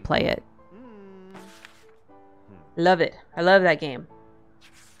back and replay it. Love it. I love that game.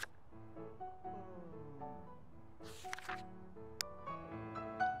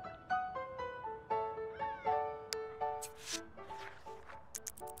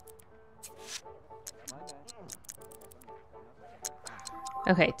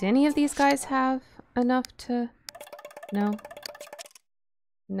 Okay, do any of these guys have enough to... No?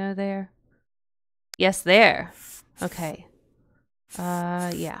 No there? Yes, there. Okay.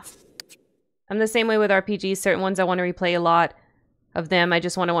 Yeah. I'm the same way with RPGs. Certain ones I want to replay a lot of them. I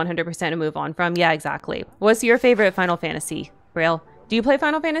just want to 100% move on from. Yeah, exactly. What's your favorite Final Fantasy, Braille? Do you play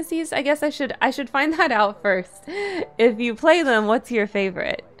Final Fantasies? I guess I should find that out first. If you play them, what's your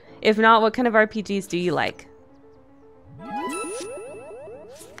favorite? If not, what kind of RPGs do you like?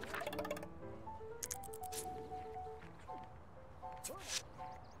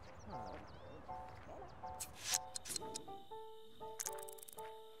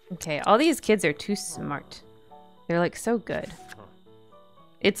 Okay, all these kids are too smart. They're like so good.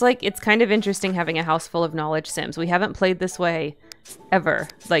 It's like, it's kind of interesting having a house full of knowledge Sims. We haven't played this way ever.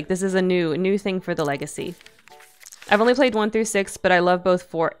 Like this is a new thing for the legacy. I've only played 1 through 6, but I love both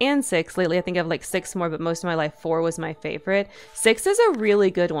 4 and 6. Lately I think I have like 6 more, but most of my life 4 was my favorite. 6 is a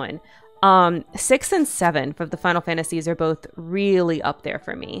really good one. 6 and 7 for the Final Fantasies are both really up there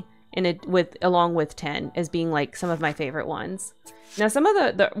for me. And along with 10 as being like some of my favorite ones. Now some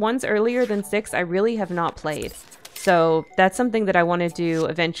of the ones earlier than 6 I really have not played. So that's something that I want to do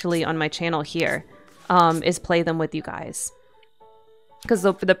eventually on my channel here, is play them with you guys. Because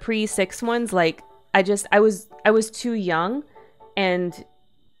the pre-6 ones, like I was too young, and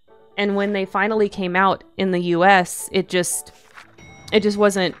when they finally came out in the US, it just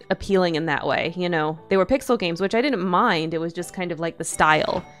wasn't appealing in that way, you know. They were pixel games, which I didn't mind. It was just kind of like the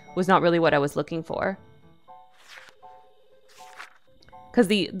style was not really what I was looking for. Because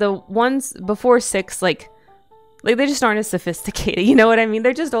the ones before 6, like they just aren't as sophisticated, you know what I mean?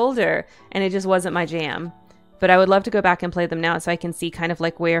 They're just older, and it just wasn't my jam. But I would love to go back and play them now so I can see kind of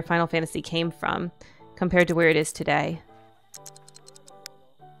like where Final Fantasy came from compared to where it is today.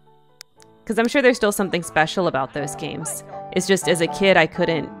 Because I'm sure there's still something special about those games. It's just as a kid I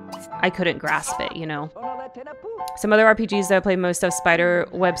couldn't grasp it, you know. Some other RPGs that I play most of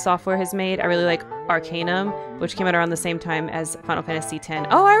Spiderweb Software has made. I really like Arcanum, which came out around the same time as Final Fantasy X.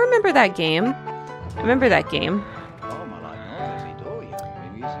 Oh, I remember that game. I remember that game.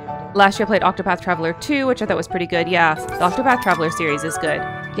 Last year I played Octopath Traveler 2, which I thought was pretty good. Yeah, the Octopath Traveler series is good.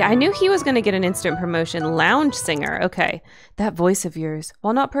 Yeah, I knew he was going to get an instant promotion. Lounge Singer. Okay. That voice of yours,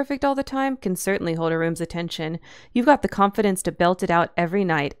 while not perfect all the time, can certainly hold a room's attention. You've got the confidence to belt it out every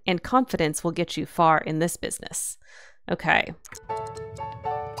night, and confidence will get you far in this business. Okay.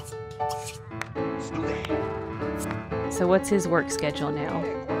 So what's his work schedule now?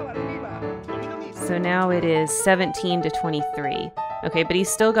 So now it is 17 to 23. Okay, but he's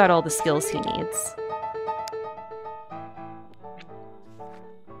still got all the skills he needs.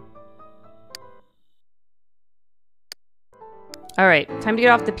 All right, time to get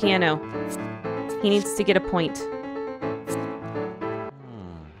off the piano. He needs to get a point.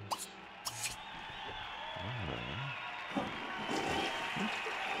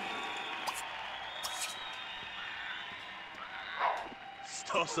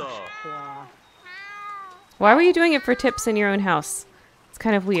 Why were you doing it for tips in your own house? It's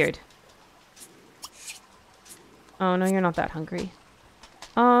kind of weird. Oh, no, you're not that hungry.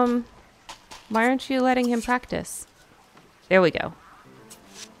 Why aren't you letting him practice? There we go.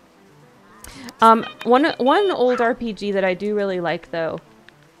 One old RPG that I do really like though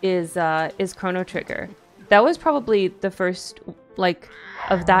is Chrono Trigger. That was probably the first like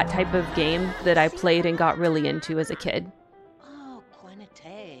of that type of game that I played and got really into as a kid. Oh,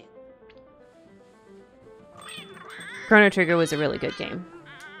 Quinete. Chrono Trigger was a really good game.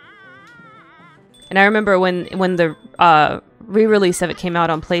 And I remember when the re-release of it came out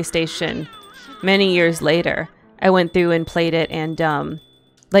on PlayStation many years later, I went through and played it and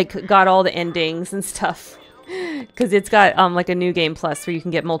like got all the endings and stuff. Because it's got like a new game plus where you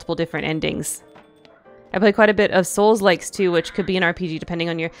can get multiple different endings. I played quite a bit of Souls-likes too, which could be an RPG depending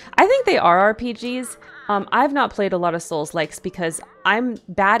on your... I think they are RPGs. I've not played a lot of Souls-likes because I'm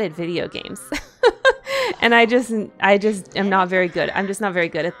bad at video games. And I just am not very good. I'm just not very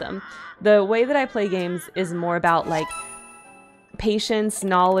good at them. The way that I play games is more about like patience,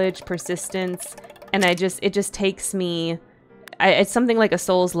 knowledge, persistence, and it just takes me... it's something like a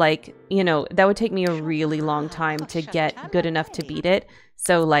Souls-like, you know, that would take me a really long time to get good enough to beat it.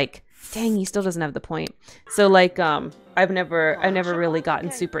 So like... Dang, he still doesn't have the point. So like, I've never really gotten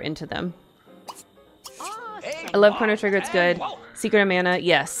super into them. I love Chrono Trigger, it's good. Secret of Mana,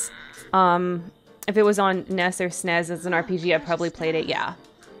 yes. If it was on NES or SNES as an RPG, I probably played it, yeah.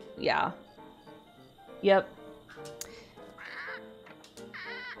 Yeah. Yep.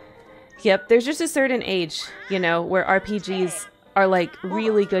 Yep, there's just a certain age, you know, where RPGs are like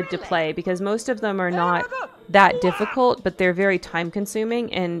really good to play because most of them are not that difficult, but they're very time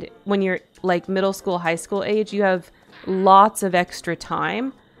consuming. And when you're like middle school, high school age, you have lots of extra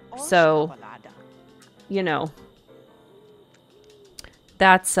time. So, you know,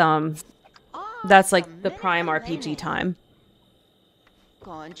 that's like the prime RPG time,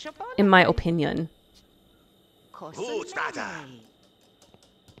 in my opinion.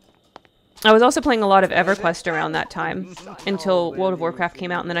 I was also playing a lot of EverQuest around that time until World of Warcraft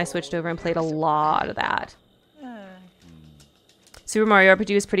came out, and then I switched over and played a lot of that. Super Mario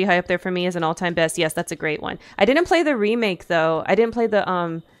RPG was pretty high up there for me as an all-time best. Yes, that's a great one. I didn't play the remake though. I didn't play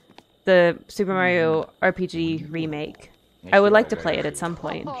the Super Mario RPG remake. I would like to play it at some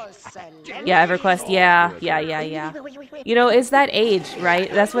point. Yeah, EverQuest. Yeah. You know, it's that age,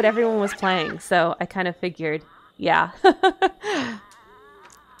 right? That's what everyone was playing, so I kind of figured, yeah.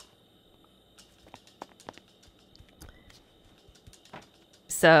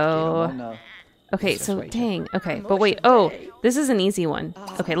 So, okay, so dang, okay, but wait, oh, this is an easy one.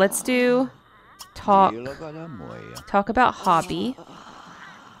 Okay, let's do talk about hobby,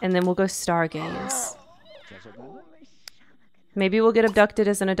 and then we'll go stargaze. Maybe we'll get abducted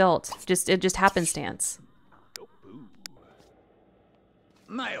as an adult, it just happenstance.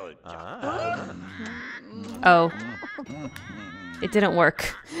 Oh. It didn't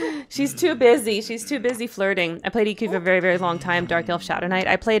work. She's too busy. She's too busy flirting. I played EQ for a very, very long time, Dark Elf Shadow Knight.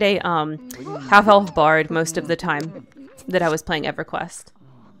 I played a half-elf bard most of the time that I was playing EverQuest.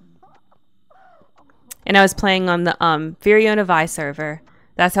 And I was playing on the Viriona Vi server.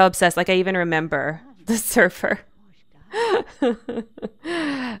 That's how obsessed, like I even remember the server.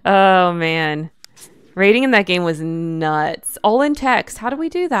 Oh man. Rating in that game was nuts. All in text. How do we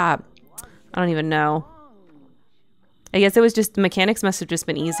do that? I don't even know. I guess it was just, the mechanics must have just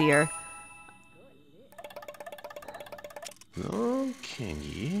been easier.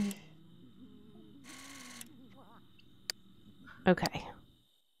 Okay.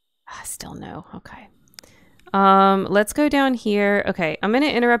 Still no. Okay. Let's go down here. Okay, I'm gonna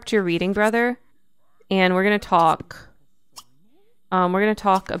interrupt your reading, brother, and we're gonna talk. We're gonna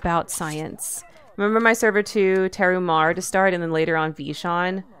talk about science. Remember my server 2, Terumar to start, and then later on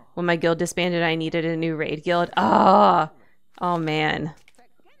Vishan. When my guild disbanded, I needed a new raid guild. Oh man.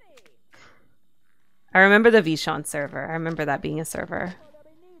 I remember the Vishan server. I remember that being a server.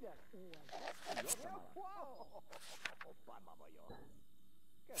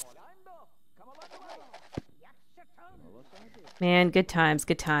 Man, good times,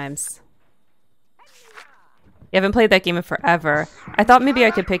 good times. I haven't played that game in forever. I thought maybe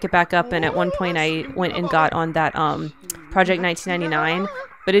I could pick it back up, and at one point I went and got on that Project 1999,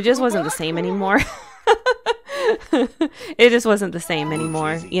 but it just wasn't the same anymore. It just wasn't the same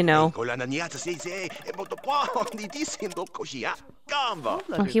anymore, you know. Oh,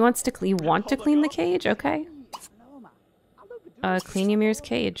 you want to clean the cage? Okay. Clean Ymir's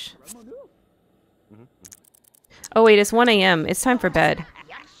cage. Oh wait, it's 1 a.m. It's time for bed.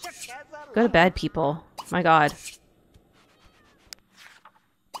 Go to bed, people. My god.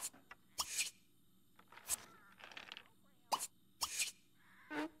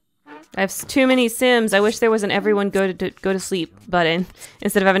 I have too many Sims. I wish there was an everyone go to sleep button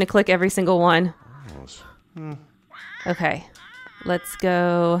instead of having to click every single one. Okay, let's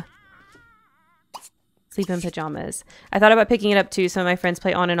go sleep in pajamas. I thought about picking it up too. Some of my friends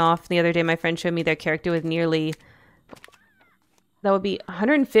play on and off. The other day, my friend showed me their character with nearly, that would be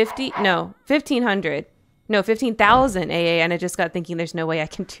 150, no, 1,500. No, 15,000 AA, and I just got thinking there's no way I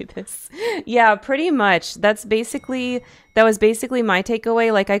can do this. Yeah, pretty much. That was basically my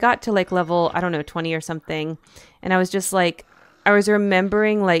takeaway. Like, I got to like level, I don't know, 20 or something, and I was just like, I was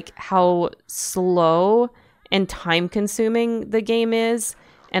remembering like how slow and time consuming the game is,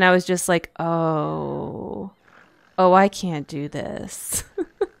 and I was just like, oh, I can't do this.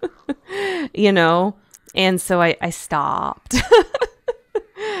 You know? And so I stopped.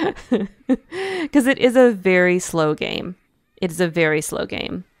 Because it is a very slow game. It is a very slow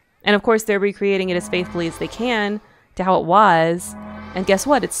game. And of course, they're recreating it as faithfully as they can to how it was. And guess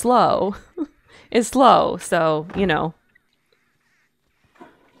what? It's slow. It's slow. So, you know.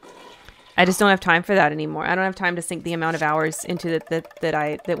 I just don't have time for that anymore. I don't have time to sink the amount of hours into it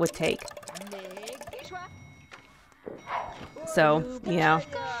that would take. So, yeah.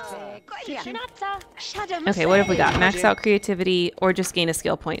 Okay, what have we got? Max out creativity or just gain a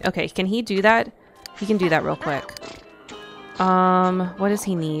skill point. Okay, can he do that? He can do that real quick. What does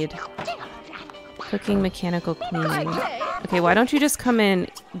he need? Cooking, mechanical, cleaning. Okay, why don't you just come in,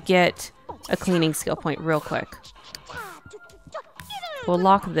 get a cleaning skill point real quick. We'll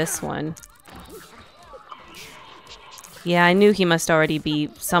lock this one. Yeah, I knew he must already be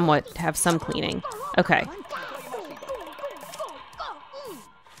have some cleaning. Okay.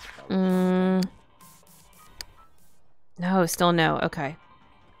 No, still no. Okay.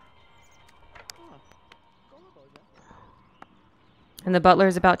 And the butler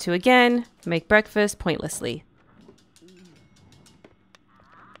is about to again make breakfast pointlessly.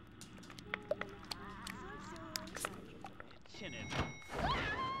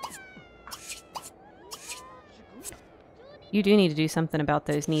 You do need to do something about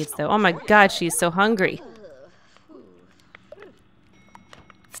those needs, though. Oh my god, she's so hungry.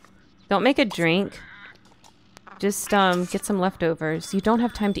 Don't make a drink. Just get some leftovers. You don't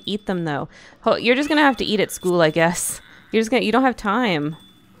have time to eat them, though. Oh, you're just gonna have to eat at school, I guess. You don't have time.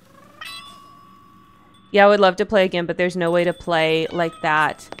 Yeah, I would love to play again, but there's no way to play like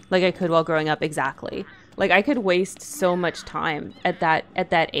that, like I could while growing up. Exactly. Like, I could waste so much time at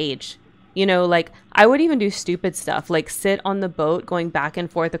that age. You know, like, I would even do stupid stuff, like sit on the boat going back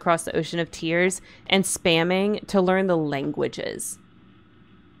and forth across the ocean of tears and spamming to learn the languages.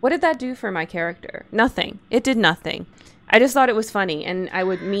 What did that do for my character? Nothing. It did nothing. I just thought it was funny, and I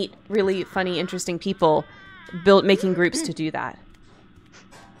would meet really funny, interesting people making groups to do that.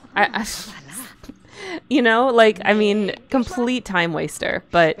 I you know, like, I mean, complete time waster,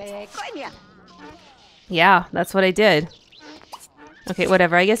 but yeah, that's what I did. Okay,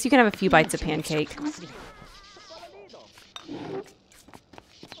 whatever. I guess you can have a few bites of pancake.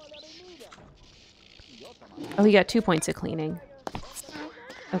 Oh, he got 2 points of cleaning.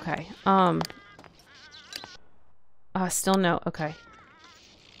 Okay. Still no. Okay.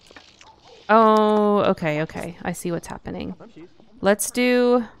 Oh, okay. I see what's happening. Let's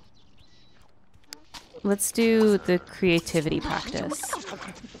do the creativity practice.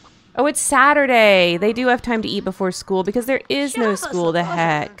 Oh, it's Saturday. They do have time to eat before school because there is no school. The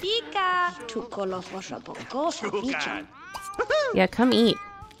heck. Yeah, come eat.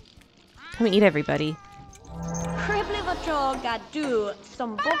 Come eat, everybody.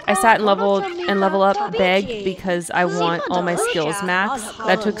 I sat and level up Beg because I want all my skills max.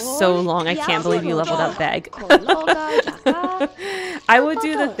 That took so long. I can't believe you leveled up Beg. I would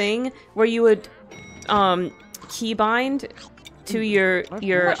do the thing where you would keybind to your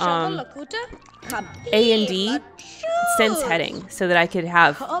A and D sense heading so that I could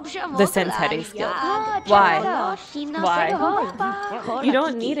have the sense heading skill. Why? Why? You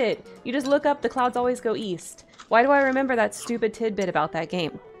don't need it. You just look up, the clouds always go east. Why do I remember that stupid tidbit about that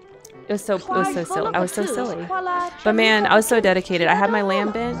game? It was so silly. I was so silly. But man, I was so dedicated. I had my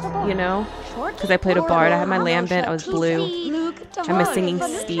lambent, you know, because I played a bard. I had my lambent. I was blue. I had my singing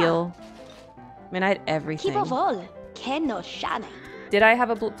steel. Man, I had everything. Did I have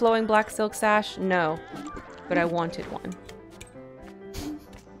a flowing black silk sash? No, but I wanted one.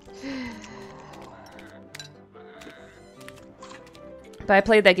 But I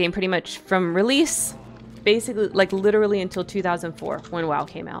played that game pretty much from release, basically, like literally until 2004 when WoW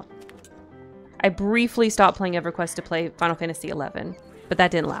came out. I briefly stopped playing EverQuest to play Final Fantasy XI, but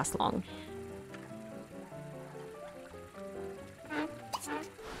that didn't last long.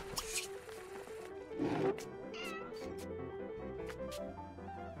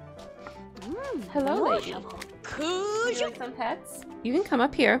 Hello, lady. Would you like some pets? You can come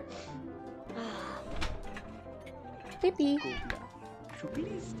up here. Baby.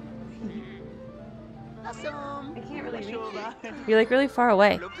 I can't really reach you. You're like really far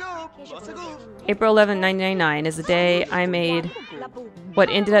away. April 11, 1999 is the day I made what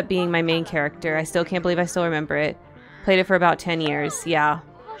ended up being my main character. I still can't believe I still remember it. Played it for about 10 years. Yeah.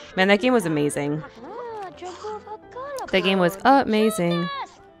 Man, that game was amazing. That game was amazing.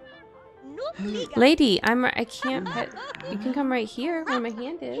 Lady, I can't pet. You can come right here where my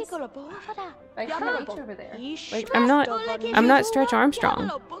hand is. I can't reach over there. Like, I'm not Stretch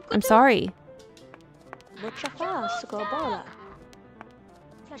Armstrong. I'm sorry.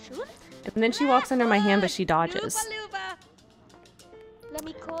 And then she walks under my hand, but she dodges.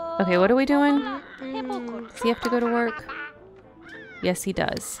 Okay, what are we doing? Does he have to go to work? Yes, he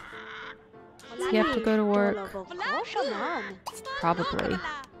does. Does he have to go to work? Probably.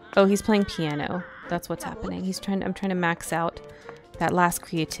 Oh, he's playing piano. That's what's happening. I'm trying to max out that last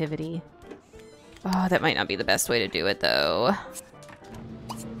creativity. Oh, that might not be the best way to do it, though.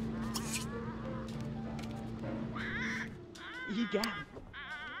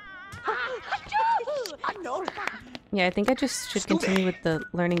 Yeah, I think I just should continue with the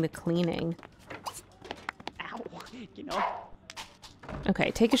learning the cleaning.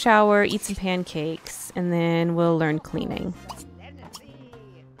 Okay, take a shower, eat some pancakes, and then we'll learn cleaning.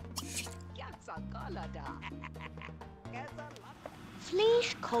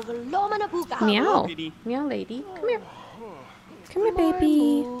 Meow. Meow, lady. Come here. Come here,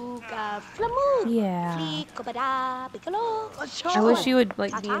 baby. Yeah. I wish you would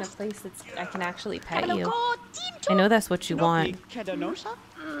like be in a place that's I can actually pet you. I know that's what you want.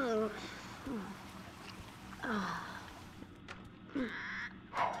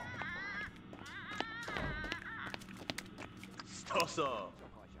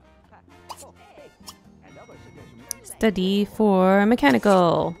 Study for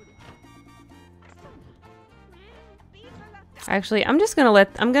mechanical. Actually, I'm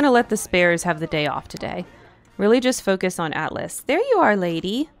gonna let the spares have the day off today. Really just focus on Atlas. There you are,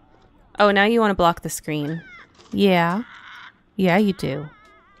 lady. Oh, now you want to block the screen. Yeah. Yeah, you do.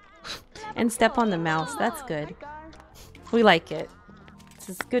 And step on the mouse. That's good. We like it. This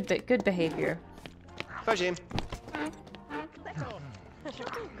is good behavior. My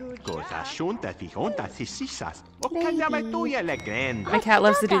cat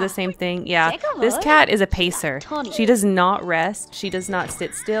loves to do the same thing. Yeah, this cat is a pacer. She does not rest. She does not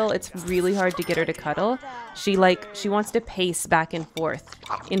sit still. It's really hard to get her to cuddle. She wants to pace back and forth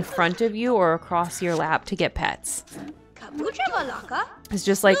in front of you or across your lap to get pets. It's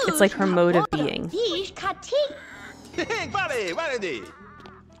just like it's her mode of being.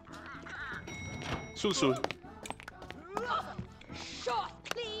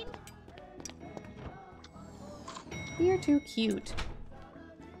 You're too cute.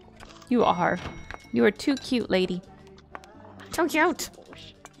 You are. You are too cute, lady. So cute.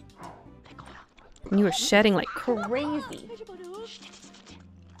 And you are shedding like crazy.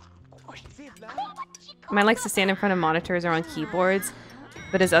 Mine likes to stand in front of monitors or on keyboards,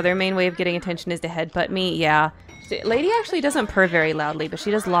 but his other main way of getting attention is to headbutt me. Yeah. Lady actually doesn't purr very loudly, but she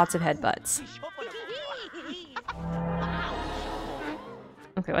does lots of headbutts.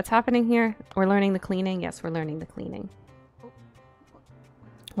 Okay, what's happening here? We're learning the cleaning? Yes, we're learning the cleaning.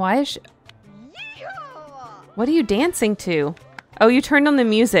 Why is she... What are you dancing to? Oh, you turned on the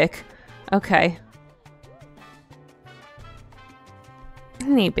music. Okay.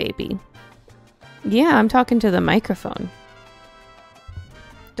 Hey, baby. Yeah, I'm talking to the microphone.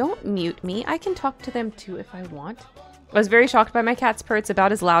 Don't mute me. I can talk to them too if I want. I was very shocked by my cat's purr. It's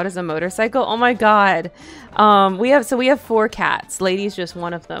about as loud as a motorcycle. Oh my god. We have 4 cats. Lady's just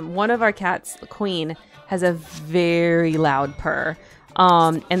one of them. One of our cats, Queen, has a very loud purr.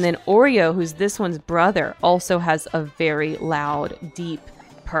 And then Oreo, who's this one's brother, also has a very loud, deep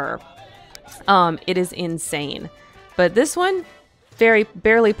purr. It is insane. But this one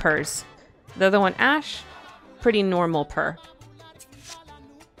barely purrs. The other one, Ash, pretty normal purr.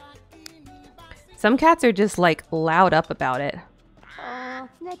 Some cats are just like loud up about it.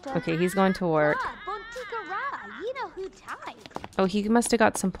 Okay, he's going to work. Oh, he must have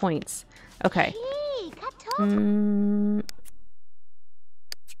got some points. Okay.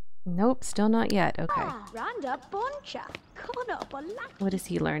 Nope, still not yet. Okay. What is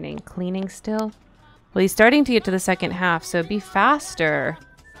he learning? Cleaning still? Well, he's starting to get to the second half, so be faster.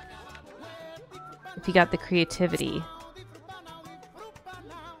 If he got the creativity.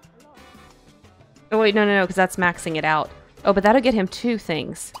 Oh wait, no, because that's maxing it out. Oh, but that'll get him 2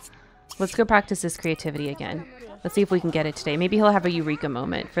 things. Let's go practice his creativity again. Let's see if we can get it today. Maybe he'll have a eureka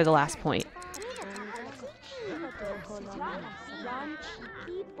moment for the last point.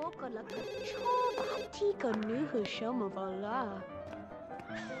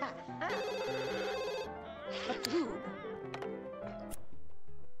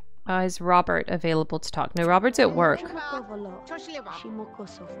 Is Robert available to talk? No, Robert's at work.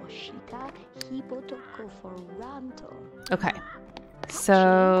 Okay.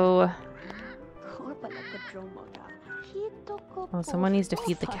 So... Oh, someone needs to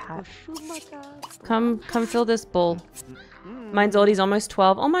feed the cat. Come fill this bowl. Mine's old, he's almost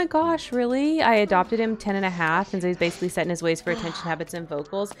 12. Oh my gosh, really? I adopted him 10 and a half, and so he's basically set in his ways for attention, habits, and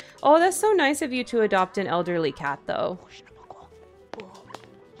vocals. Oh, that's so nice of you to adopt an elderly cat, though.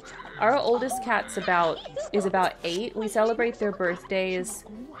 Our oldest cat's is about 8. We celebrate their birthdays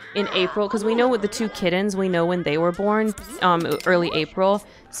in April, because we know with the 2 kittens, we know when they were born, early April.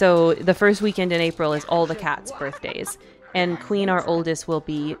 So the first weekend in April is all the cats' birthdays. And Queen, our oldest, will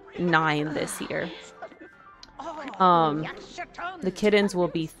be 9 this year. The kittens will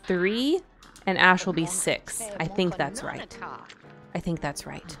be 3, and Ash will be 6. I think that's right. I think that's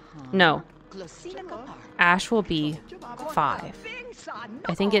right. No. Ash will be 5.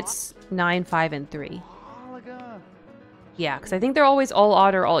 I think it's 9, 5, and 3. Yeah, because I think they're always all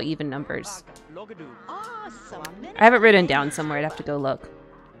odd or all even numbers. I have it written down somewhere. I'd have to go look.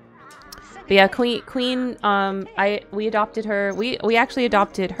 But yeah, Queen, we adopted her. We actually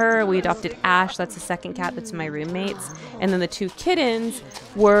adopted her. We adopted Ash. That's the second cat that's my roommate's. And then the 2 kittens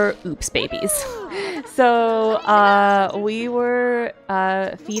were Oops babies. So we were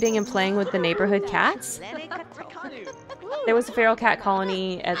feeding and playing with the neighborhood cats. There was a feral cat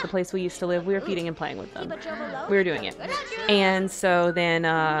colony at the place we used to live. We were feeding and playing with them. We were doing it. And so then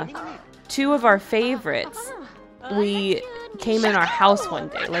 2 of our favorites, we came in our house one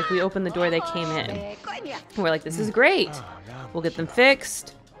day. Like, we opened the door, they came in. And we're like, this is great. We'll get them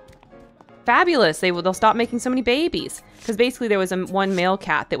fixed. Fabulous. They'll stop making so many babies. Because basically there was one male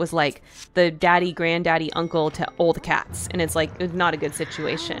cat that was like the daddy, granddaddy, uncle to all the cats. And it's like, it's not a good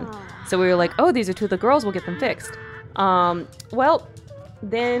situation. So we were like, oh, these are 2 of the girls, we'll get them fixed. Well,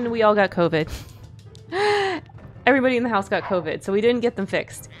 then we all got COVID. Everybody in the house got COVID, so we didn't get them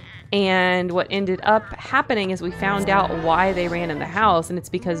fixed. And what ended up happening is we found out why they ran in the house, and it's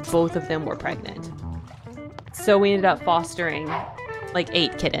because both of them were pregnant. So we ended up fostering like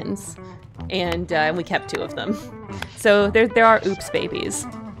 8 kittens, and we kept 2 of them. So there are Oops babies.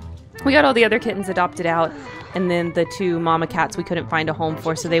 We got all the other kittens adopted out, and then the 2 mama cats we couldn't find a home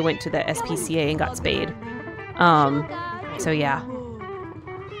for, so they went to the SPCA and got spayed. So yeah.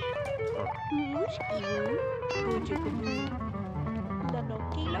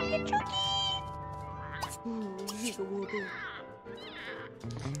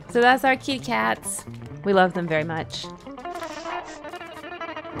 So that's our kitty cats. We love them very much.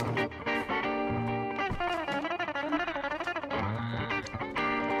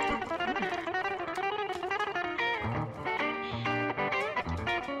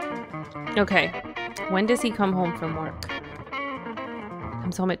 Okay. When does he come home from work?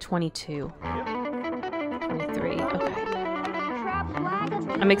 Comes home at 22. 23. Okay.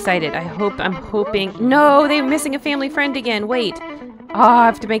 I'm excited. I'm hoping. No, they're missing a family friend again. Wait. Oh, I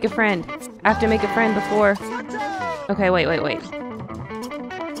have to make a friend. I have to make a friend before. Okay, wait.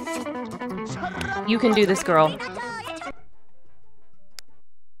 You can do this, girl.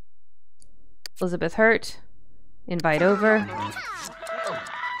 Elizabeth Hurt. Invite over.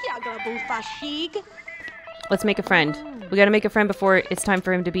 Let's make a friend. We gotta make a friend before it's time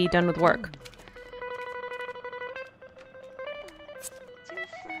for him to be done with work.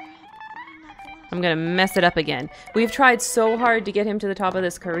 I'm gonna mess it up again. We've tried so hard to get him to the top of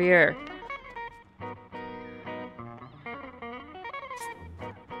this career.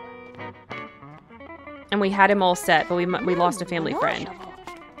 And we had him all set, but we lost a family friend.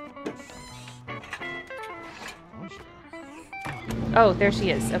 Oh, there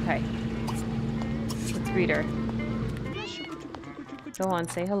she is. Okay. Let's greet her. Go on,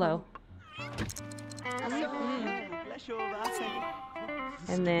 say hello.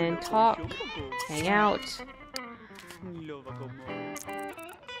 And then talk, hang out.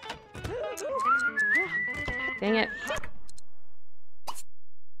 Dang it.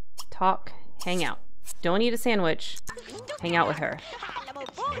 Talk, hang out. Don't eat a sandwich. Hang out with her.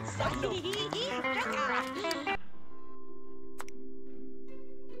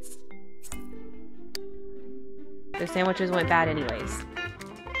 Their sandwiches went bad anyways.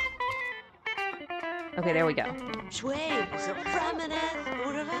 Okay, there we go.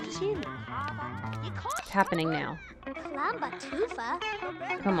 It's happening now.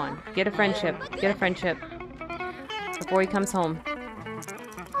 Come on, get a friendship. Get a friendship. Before he comes home.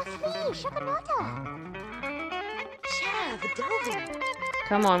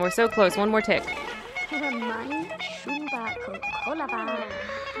 Come on, we're so close. One more tick. It's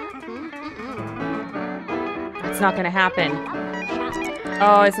not gonna happen.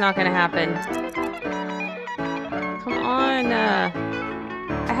 Oh, it's not gonna happen. Come on.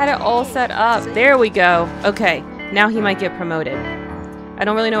 I had it all set up. There we go. Okay, now he might get promoted. I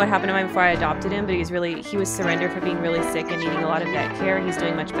don't really know what happened to him before I adopted him, but he was surrendered for being really sick and needing a lot of vet care. He's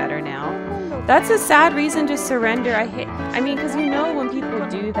doing much better now. That's a sad reason to surrender. I mean, because you know when people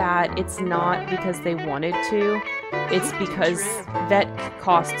do that, it's not because they wanted to. It's because vet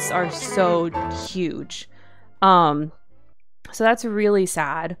costs are so huge. So that's really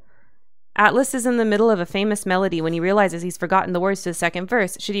sad. Atlas is in the middle of a famous melody when he realizes he's forgotten the words to the second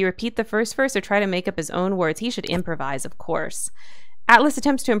verse. Should he repeat the first verse or try to make up his own words? He should improvise, of course. Atlas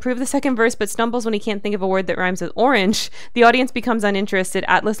attempts to improve the second verse but stumbles when he can't think of a word that rhymes with orange. The audience becomes uninterested.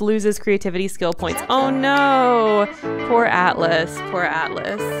 Atlas loses creativity skill points. Oh no! Poor Atlas. Poor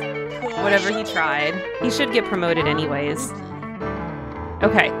Atlas. Whatever he tried. He should get promoted anyways.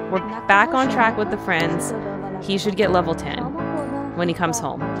 Okay, we're back on track with the friends. He should get level 10 when he comes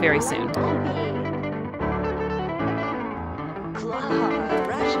home very soon.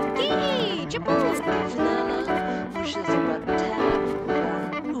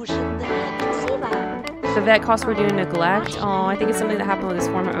 The vet costs were due to neglect. Oh, I think it's something that happened with his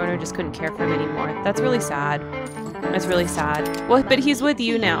former owner, just couldn't care for him anymore. That's really sad. That's really sad. Well, but he's with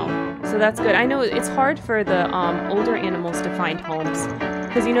you now, so that's good. I know it's hard for the older animals to find homes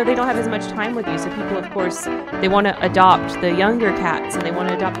because, you know, they don't have as much time with you. So people, of course, they want to adopt the younger cats and they want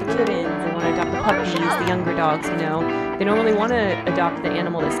to adopt the kittens. They want to adopt the puppies, the younger dogs, you know. They don't really want to adopt the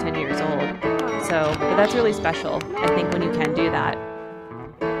animal that's 10 years old. So, but that's really special, I think, when you can do that.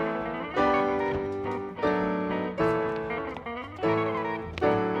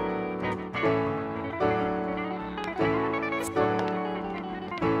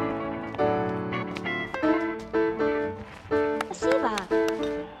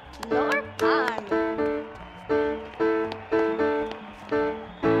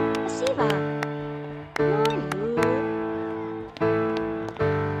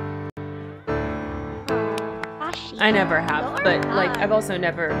 I never have, but like I've also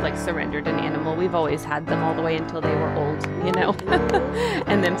never like surrendered an animal. We've always had them all the way until they were old, you know,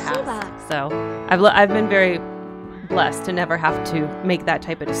 and then passed. So I've been very blessed to never have to make that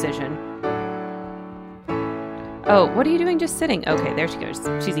type of decision. Oh, what are you doing just sitting? Okay, there she goes.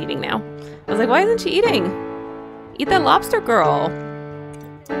 She's eating now. I was like, why isn't she eating? Eat that lobster, girl.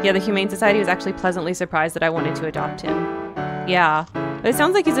 Yeah, the Humane Society was actually pleasantly surprised that I wanted to adopt him. Yeah. But it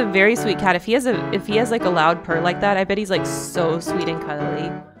sounds like he's a very sweet cat. If he has like a loud purr like that, I bet he's like so sweet and cuddly.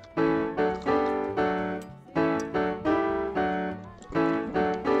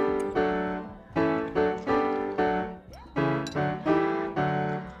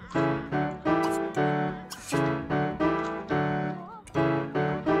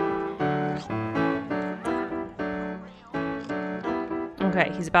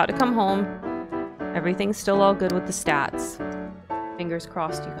 Okay, he's about to come home. Everything's still all good with the stats. Fingers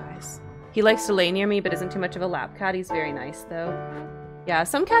crossed, you guys. He likes to lay near me, but isn't too much of a lap cat. He's very nice, though. Yeah,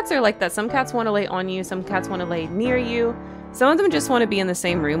 some cats are like that. Some cats want to lay on you. Some cats want to lay near you. Some of them just want to be in the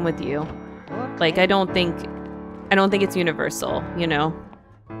same room with you. Like, I don't think it's universal, you know?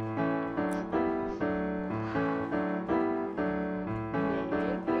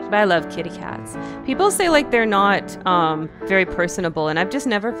 But I love kitty cats. People say, like, they're not very personable, and I've just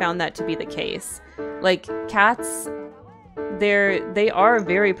never found that to be the case. Like, cats... they are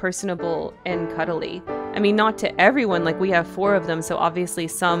very personable and cuddly. I mean, not to everyone. Like, we have 4 of them, so obviously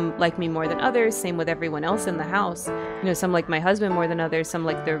some like me more than others. Same with everyone else in the house. You know, some like my husband more than others. Some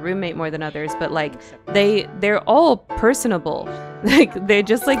like their roommate more than others. But like, they're all personable. Like, they're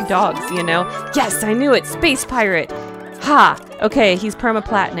just like dogs, you know? Yes, I knew it. Space pirate. Ha! Okay, he's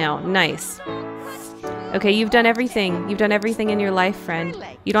permaplat now. Nice. Okay, you've done everything. You've done everything in your life, friend.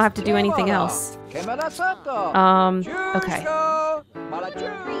 You don't have to do anything else. Okay.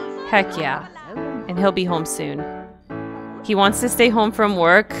 Heck yeah. And he'll be home soon. He wants to stay home from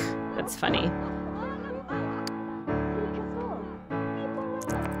work. That's funny.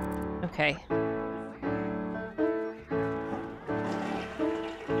 Okay.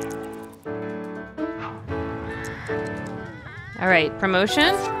 Alright,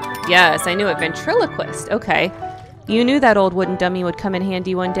 promotion? Yes, I knew it. Ventriloquist. Okay. You knew that old wooden dummy would come in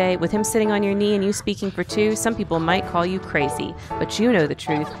handy one day. With him sitting on your knee and you speaking for 2, some people might call you crazy. But you know the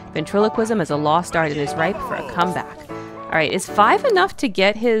truth. Ventriloquism is a lost art. It is ripe for a comeback. Alright, is 5 enough to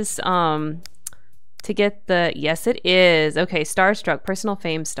get his, to get the... Yes, it is. Okay, Starstruck. Personal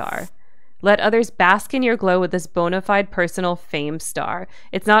fame star. Let others bask in your glow with this bona fide personal fame star.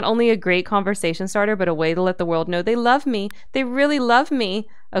 It's not only a great conversation starter, but a way to let the world know they love me. They really love me.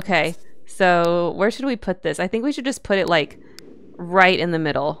 Okay, so where should we put this? I think we should just put it like right in the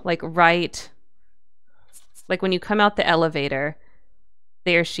middle. Like right, like when you come out the elevator,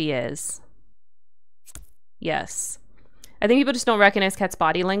 there she is. Yes. I think people just don't recognize cats'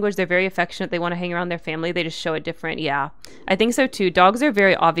 body language. They're very affectionate. They want to hang around their family. They just show it different. Yeah, I think so too. Dogs are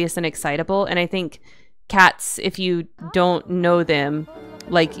very obvious and excitable. And I think cats, if you don't know them,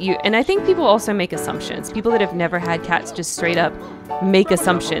 like you, and I think people also make assumptions. People that have never had cats just straight up make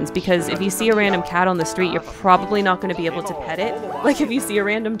assumptions, because if you see a random cat on the street, you're probably not going to be able to pet it. Like if you see a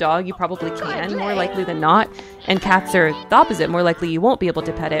random dog, you probably can, more likely than not. And cats are the opposite. More likely you won't be able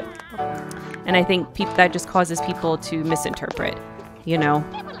to pet it. And I think that just causes people to misinterpret, you know?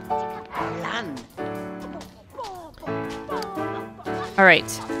 All right.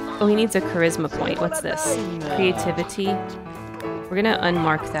 Oh, he needs a charisma point. What's this? Creativity. We're going to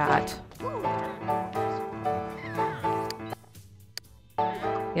unmark that.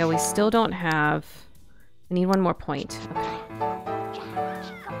 Yeah, we still don't have... I need one more point. Okay.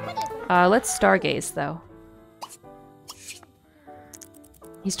 Let's stargaze, though.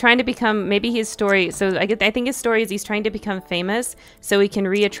 He's trying to become, maybe his story, so I think his story is he's trying to become famous so he can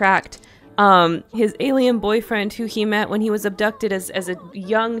re-attract his alien boyfriend who he met when he was abducted as a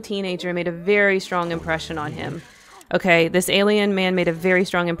young teenager. Made a very strong impression on him. Okay, this alien man made a very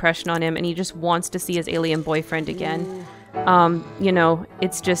strong impression on him, and he just wants to see his alien boyfriend again. You know,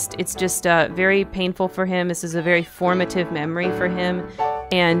 it's just very painful for him. This is a very formative memory for him,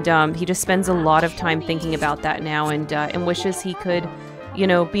 and he just spends a lot of time thinking about that now, and wishes he could, you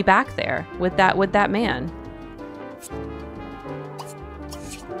know, be back there with that man.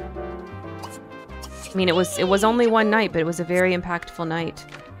 I mean, it was only one night, but it was a very impactful night.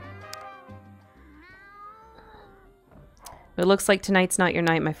 It looks like tonight's not your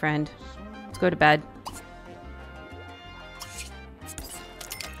night, my friend. Let's go to bed.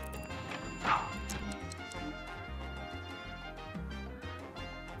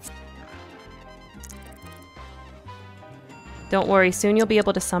 Don't worry, soon you'll be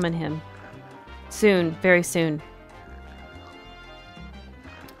able to summon him. Soon, very soon.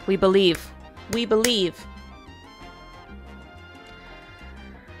 We believe. We believe.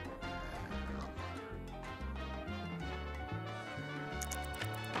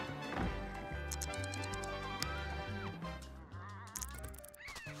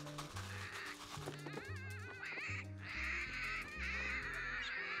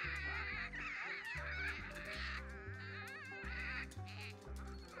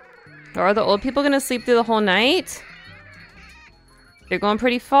 Are the old people gonna sleep through the whole night? They're going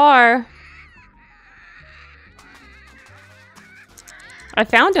pretty far. I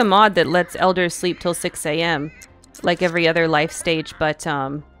found a mod that lets elders sleep till 6 a.m. like every other life stage, but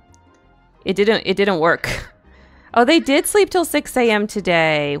it didn't work. Oh, they did sleep till 6 a.m.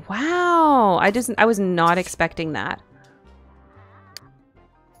 today. Wow. I was not expecting that.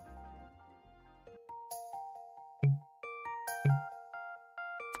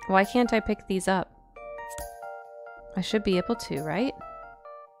 Why can't I pick these up? I should be able to, right?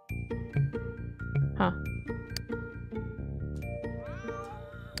 Huh.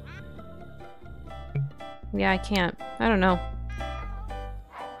 Yeah, I can't. I don't know.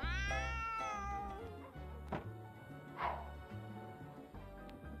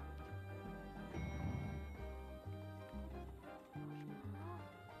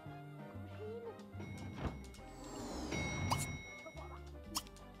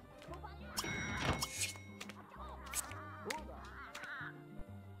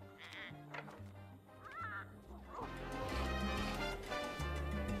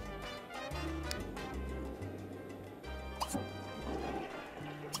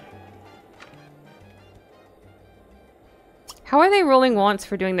 How are they rolling wants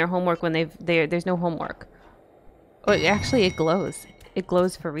for doing their homework when there's no homework? Oh, actually it glows. It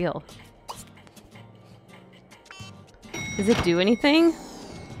glows for real. Does it do anything?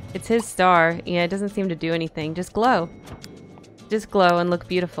 It's his star. Yeah, it doesn't seem to do anything. Just glow. Just glow and look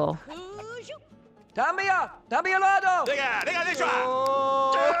beautiful. Okay,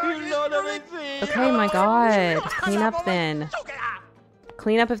 my god. Clean up then.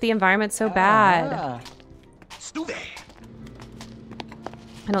 Clean up if the environment's so bad.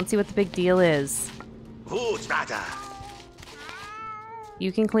 I don't see what the big deal is.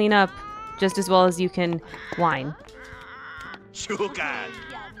 You can clean up just as well as you can whine.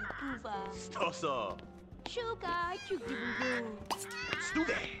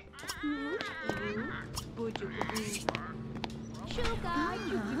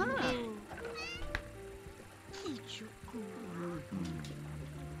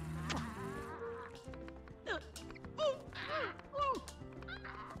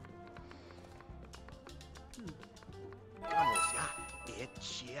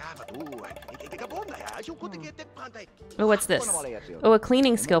 Oh, what's this? Oh, a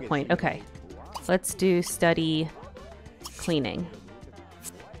cleaning skill point. Okay. Let's do study cleaning.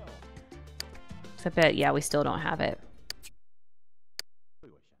 So I bet, yeah, we still don't have it.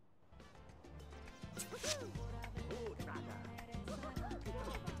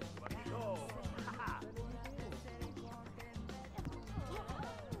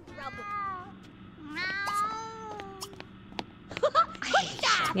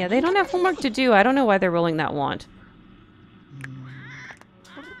 Yeah, they don't have homework to do. I don't know why they're rolling that wand.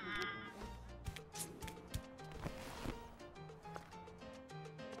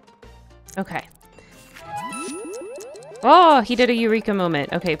 Okay. Oh, he did a eureka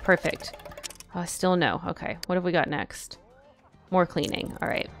moment. Okay, perfect. Oh, still no. Okay, what have we got next? More cleaning. All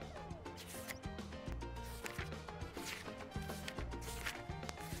right.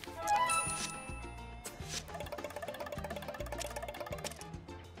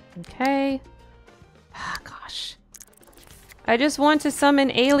 Okay. Ah, gosh. I just want to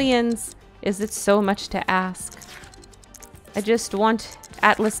summon aliens. Is it so much to ask? I just want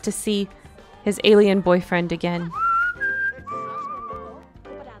Atlas to see his alien boyfriend again.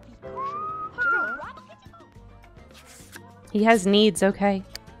 He has needs, okay?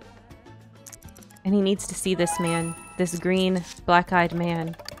 And he needs to see this man. This green, black-eyed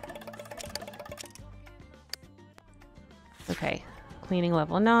man. Okay. Cleaning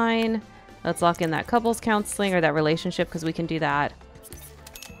level 9. Let's lock in that couples counseling or that relationship because we can do that.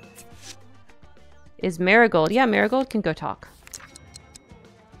 Is Marigold? Yeah, Marigold can go talk.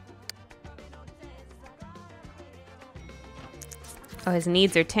 Oh, his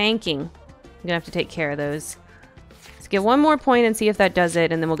needs are tanking. I'm gonna have to take care of those. Let's get one more point and see if that does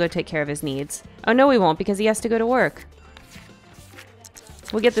it, and then we'll go take care of his needs. Oh, no, we won't because he has to go to work.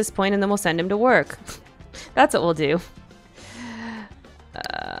 We'll get this point and then we'll send him to work. That's what we'll do.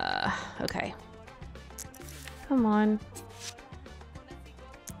 Okay. Come on.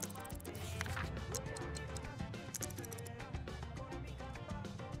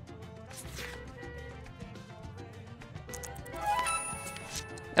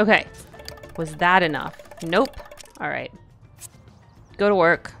 Okay. Was that enough? Nope. All right. Go to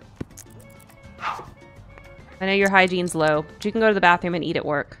work. I know your hygiene's low, but you can go to the bathroom and eat at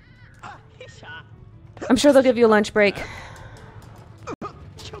work. I'm sure they'll give you a lunch break.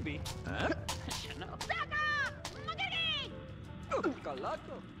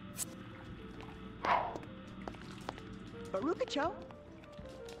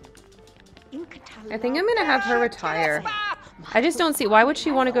 I think I'm gonna have her retire. I just don't see why would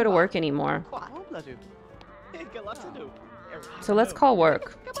she want to go to work anymore. So let's call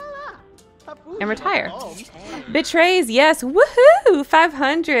work and retire. Betrays, yes, woohoo!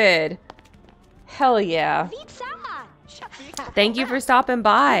 500. Hell yeah. Thank you for stopping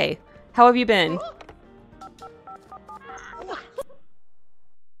by. How have you been?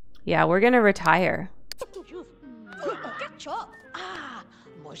 Yeah, we're gonna retire.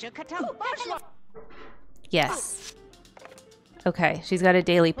 Yes. Okay, she's got a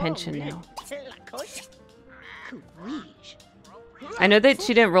daily pension now. I know that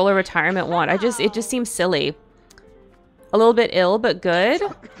she didn't roll a retirement wand. It just seems silly. A little bit ill, but good.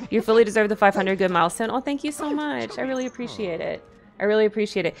 You fully deserve the 500 good milestone. Oh, thank you so much. I really appreciate it. I really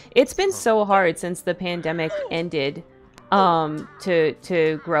appreciate it. It's been so hard since the pandemic ended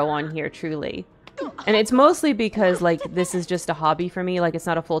to grow on here, truly. And it's mostly because, like, this is just a hobby for me. Like, it's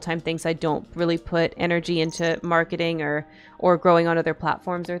not a full-time thing, so I don't really put energy into marketing or growing on other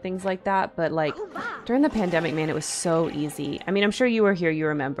platforms or things like that. But, like, during the pandemic, man, it was so easy. I mean, I'm sure you were here, you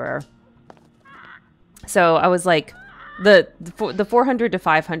remember. So I was like, the 400 to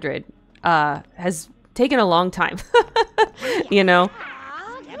 500 has taken a long time, you know?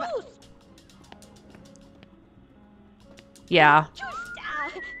 Yeah.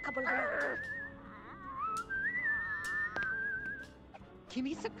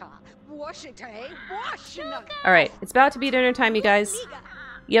 All right, it's about to be dinner time, you guys.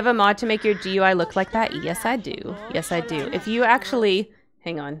 You have a mod to make your GUI look like that? Yes, I do. Yes, I do. If you actually...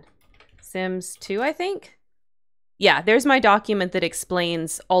 Hang on. Sims 2, I think? Yeah, there's my document that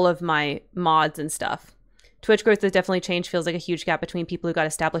explains all of my mods and stuff. Twitch growth has definitely changed. Feels like a huge gap between people who got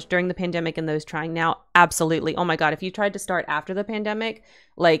established during the pandemic and those trying now. Absolutely. Oh my God, if you tried to start after the pandemic,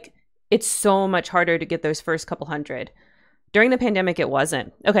 like, it's so much harder to get those first couple hundred. During the pandemic, it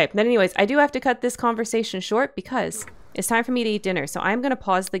wasn't. Okay, but anyways, I do have to cut this conversation short because it's time for me to eat dinner. So I'm going to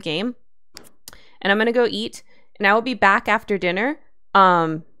pause the game and I'm going to go eat. and I will be back after dinner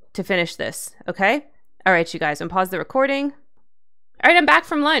to finish this, okay? All right, you guys, I'm pause the recording. All right, I'm back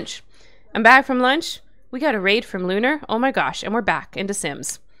from lunch. We got a raid from Lunar. Oh my gosh, and we're back into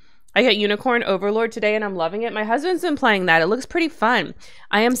Sims. I got Unicorn Overlord today and I'm loving it. My husband's been playing that. It looks pretty fun.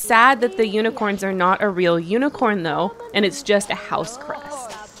 I am sad that the unicorns are not a real unicorn though, and it's just a house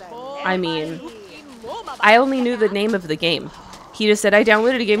crest. I mean, I only knew the name of the game. He just said, I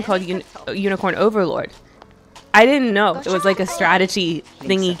downloaded a game called Unicorn Overlord. I didn't know it was like a strategy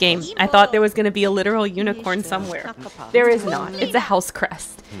thingy game. I thought there was going to be a literal unicorn somewhere. There is not. It's a house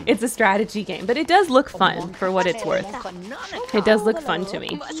crest. It's a strategy game, but it does look fun for what it's worth. It does look fun to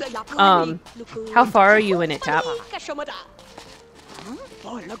me. How far are you in it, Tap?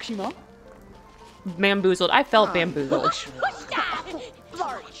 Bamboozled. I felt bamboozled.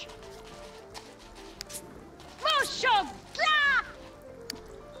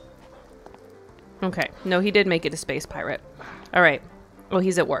 Okay. No, he did make it a space pirate. All right. Well,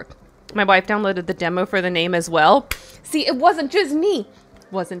 he's at work. My wife downloaded the demo for the name as well. See, it wasn't just me.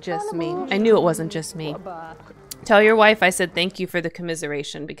 Wasn't just me. I knew it wasn't just me. Tell your wife I said thank you for the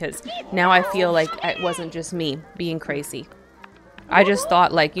commiseration because now I feel like it wasn't just me being crazy. I just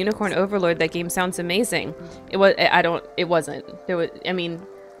thought like Unicorn Overlord, that game sounds amazing. It was, it wasn't. There was, I mean,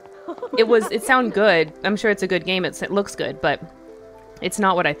 it sounded good. I'm sure it's a good game. It looks good, but it's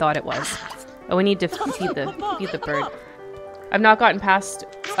not what I thought it was. Oh, we need to feed the bird. I've not gotten past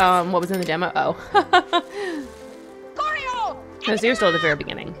what was in the demo. Oh. No, so you're still at the very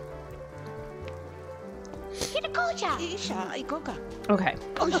beginning. Okay.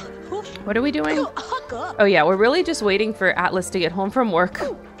 What are we doing? Oh yeah, we're really just waiting for Atlas to get home from work.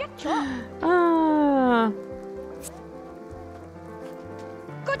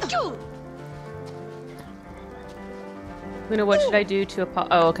 Luna, what should I do to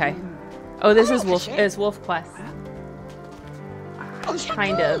oh, okay. Oh, this is Wolf Quest.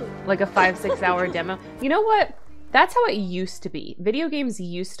 Kind of. Like a 5-6 hour demo. You know what? That's how it used to be. Video games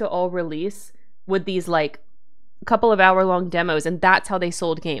used to all release with these like couple of hour-long demos, and that's how they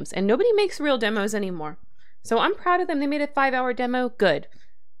sold games. And nobody makes real demos anymore. So I'm proud of them. They made a 5-hour demo. Good.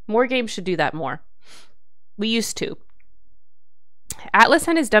 More games should do that more. We used to. Atlas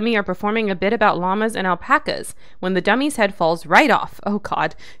and his dummy are performing a bit about llamas and alpacas when the dummy's head falls right off. Oh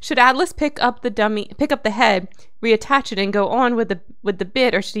god. Should Atlas pick up the head, reattach it and go on with the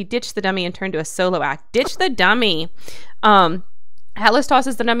bit, or should he ditch the dummy and turn to a solo act? Ditch the dummy. Atlas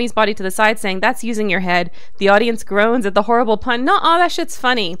tosses the dummy's body to the side, saying, "That's using your head." The audience groans at the horrible pun. Nuh-uh, that shit's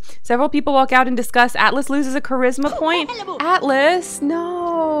funny. Several people walk out in disgust. Atlas loses a charisma point. Atlas,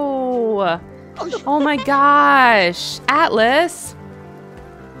 no. Oh my gosh. Atlas.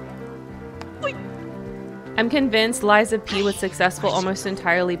 I'm convinced Lies of P was successful almost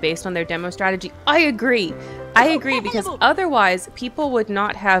entirely based on their demo strategy. I agree because otherwise people would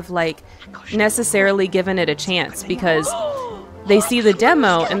not have like necessarily given it a chance because they see the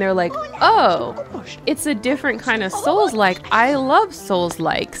demo and they're like, oh, it's a different kind of Souls-like. I love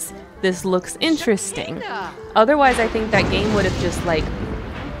Souls-likes. This looks interesting. Otherwise, I think that game would have just like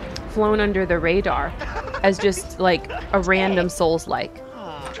flown under the radar as just like a random Souls-like.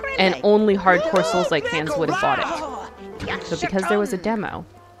 And only hardcore Souls-like fans would have bought it. But because there was a demo,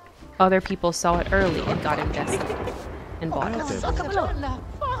 other people saw it early and got invested and bought it.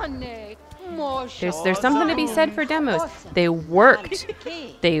 There's something to be said for demos. They worked.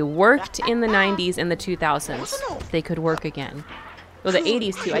 They worked in the 90s and the 2000s. They could work again. Well, the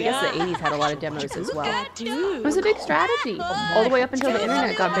 80s too. I guess the 80s had a lot of demos as well. It was a big strategy. All the way up until the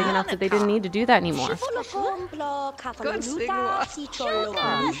internet got big enough that they didn't need to do that anymore. Oh,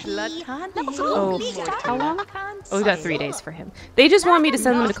 how long? Oh, we got 3 days for him. They just want me to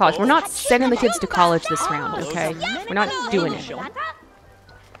send them to college. We're not sending the kids to college this round, okay? We're not doing it.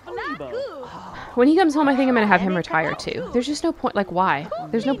 When he comes home, I think I'm going to have him retire too. There's just no point. Like, why?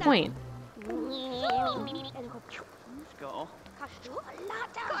 There's no point.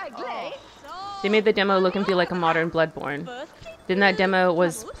 They made the demo look and feel like a modern Bloodborne. Then that demo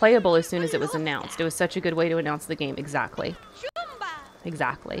was playable as soon as it was announced. It was such a good way to announce the game. Exactly.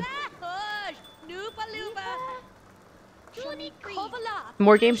 Exactly.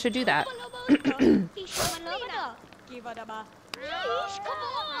 More games should do that.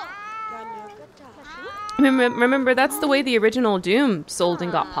 Remember, that's the way the original Doom sold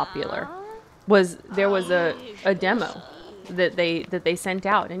and got popular. There was a demo that they sent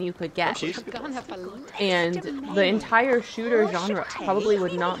out and you could get, and the entire shooter genre probably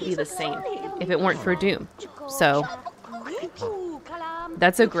would not be the same if it weren't for Doom. So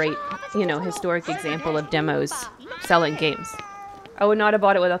that's a great, historic example of demos selling games. I would not have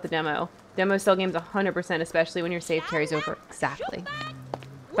bought it without the demo. Demos sell games 100%, especially when your save carries over. Exactly.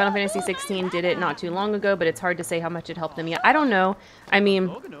 Final Fantasy 16 did it not too long ago, but it's hard to say how much it helped them yet. I don't know. I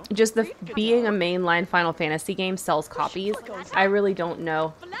mean, just being a mainline Final Fantasy game sells copies. I really don't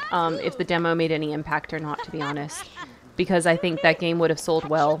know if the demo made any impact or not, to be honest. Because I think that game would have sold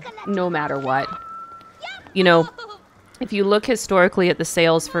well no matter what. You know, if you look historically at the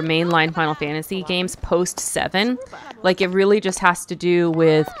sales for mainline Final Fantasy games post 7, like it really just has to do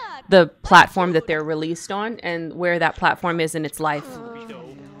with the platform that they're released on and where that platform is in its life.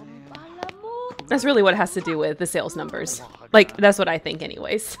 That's really what it has to do with the sales numbers. Like, that's what I think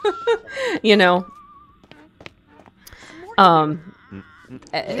anyways. You know?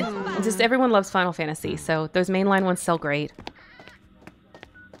 Just everyone loves Final Fantasy, so those mainline ones sell great.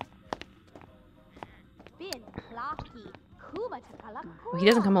 Oh, he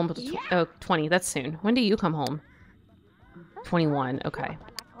doesn't come home until 20. That's soon. When do you come home? 21. Okay.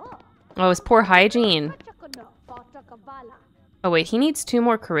 Oh, it's poor hygiene. Oh, wait. He needs 2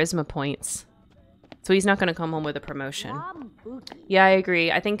 more charisma points. So he's not going to come home with a promotion. Yeah, I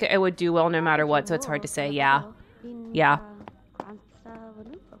agree. I think it would do well no matter what, so it's hard to say. Yeah. Yeah.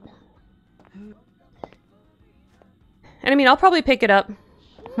 And I mean, I'll probably pick it up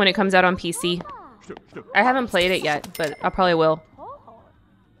when it comes out on PC. I haven't played it yet, but I probably will.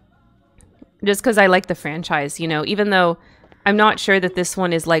 Just because I like the franchise, you know, even though I'm not sure that this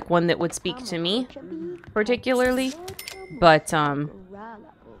one is like one that would speak to me particularly, but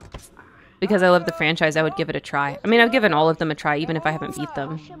because I love the franchise, I would give it a try. I mean, I've given all of them a try, even if I haven't beat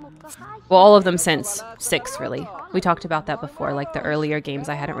them. Well, all of them since 6, really. We talked about that before, like the earlier games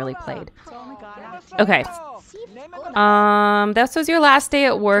I hadn't really played. Okay. This was your last day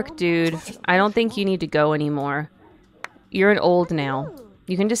at work, dude. I don't think you need to go anymore. You're an old now.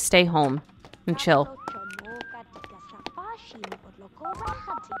 You can just stay home and chill.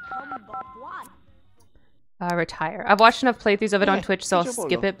 Retire. I've watched enough playthroughs of it on Twitch, so I'll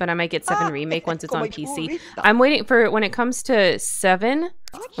skip it, but I might get 7 Remake once it's on PC. I'm waiting for, when it comes to 7,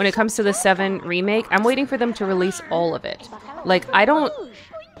 when it comes to the 7 Remake, I'm waiting for them to release all of it. Like, I don't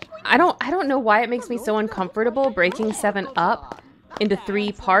know why it makes me so uncomfortable breaking 7 up into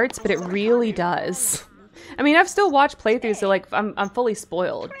 3 parts, but it really does. I mean, I've still watched playthroughs, so like I'm fully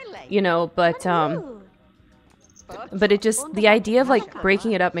spoiled, you know, but it just, the idea of like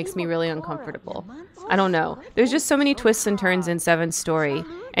breaking it up makes me really uncomfortable. I don't know. There's just so many twists and turns in 7's story,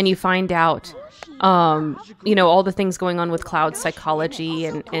 and you find out, you know, all the things going on with Cloud's psychology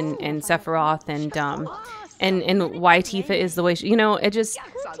and Sephiroth and why Tifa is the way she, you know, it just,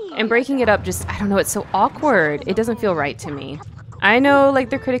 and breaking it up just, I don't know, it's so awkward. It doesn't feel right to me. I know, like,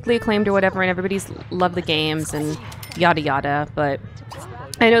 they're critically acclaimed or whatever, and everybody's loved the games and yada yada, but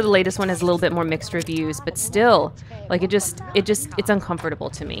I know the latest one has a little bit more mixed reviews, but still, like, it's uncomfortable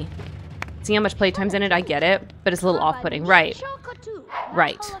to me. See how much playtime's in it? I get it, but it's a little off-putting. Right.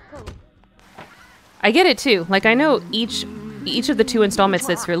 Right. I get it, too. Like, I know each of the 2 installments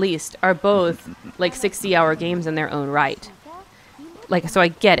that's released are both, like, 60-hour games in their own right. Like, so I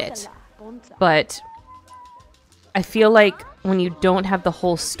get it. But I feel like when you don't have the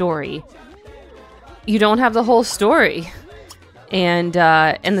whole story, you don't have the whole story. And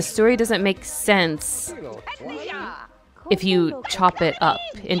the story doesn't make sense if you chop it up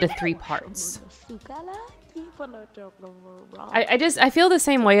into 3 parts. I feel the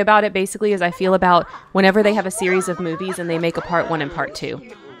same way about it basically as I feel about whenever they have a series of movies and they make a part 1 and part 2.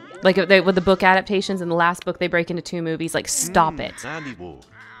 Like with the book adaptations, in the last book they break into 2 movies. Like, stop it.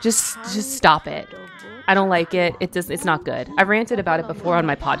 Just stop it. I don't like it. It's not good. I've ranted about it before on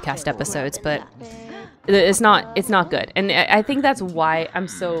my podcast episodes, but it's not good. And I think that's why I'm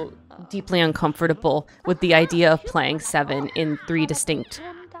so deeply uncomfortable with the idea of playing 7 in 3 distinct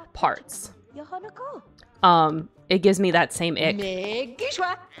parts. It gives me that same ick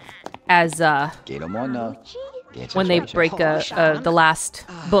as when they break the last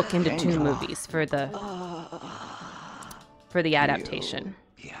book into 2 movies for the adaptation.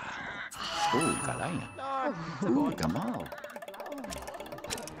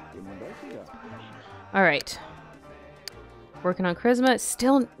 All right. Working on charisma.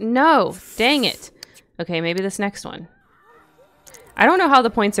 Still no. Dang it. Okay, maybe this next one. I don't know how the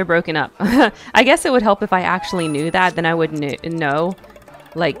points are broken up. I guess it would help if I actually knew that. Then I would know,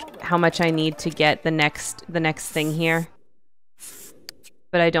 like, how much I need to get the next thing here.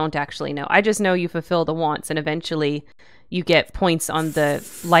 But I don't actually know. I just know you fulfill the wants, and eventually you get points on the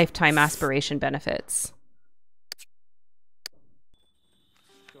lifetime aspiration benefits.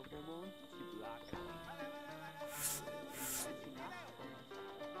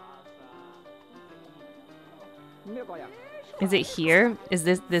 Is it here? Is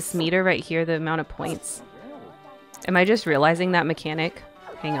this meter right here the amount of points? Am I just realizing that mechanic?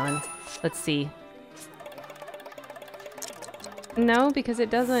 Hang on. Let's see. No, because it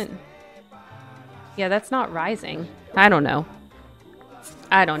doesn't... Yeah, that's not rising. I don't know.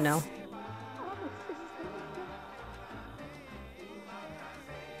 I don't know.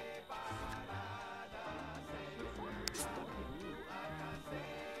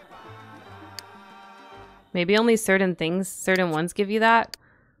 Maybe only certain things, certain ones give you that.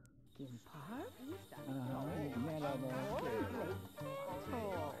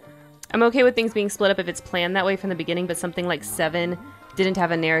 I'm okay with things being split up if it's planned that way from the beginning, but something like 7 didn't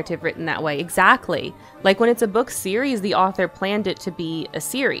have a narrative written that way. Exactly. Like when it's a book series, the author planned it to be a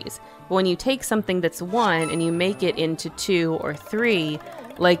series. But when you take something that's 1 and you make it into 2 or 3,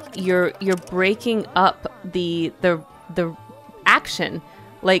 like you're breaking up the action.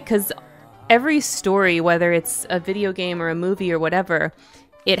 Like, because every story, whether it's a video game or a movie or whatever,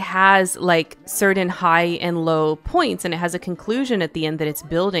 it has like certain high and low points, and it has a conclusion at the end that it's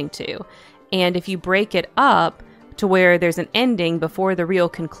building to. And if you break it up to where there's an ending before the real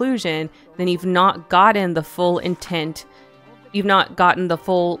conclusion, then you've not gotten the full intent. You've not gotten the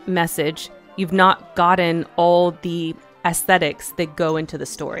full message. You've not gotten all the aesthetics that go into the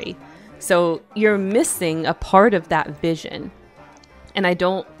story. So you're missing a part of that vision. And I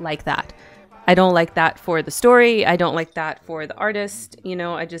don't like that. I don't like that for the story. I don't like that for the artist. You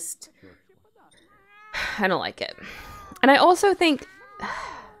know, I don't like it. And I also think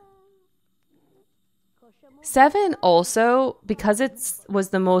 7 also, because it was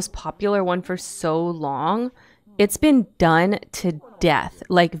the most popular one for so long, it's been done to death.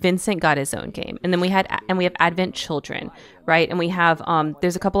 Like Vincent got his own game. And then we have Advent Children, right? And we have,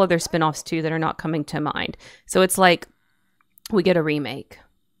 there's a couple other spin-offs too that are not coming to mind. So it's like, we get a remake.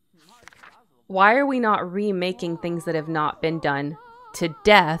 Why are we not remaking things that have not been done to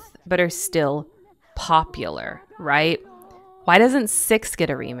death but are still popular, right? Why doesn't 6 get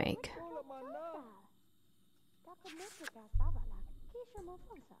a remake?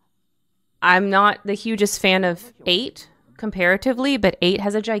 I'm not the hugest fan of 8 comparatively, but 8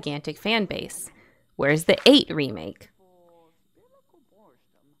 has a gigantic fan base. Where's the 8 remake?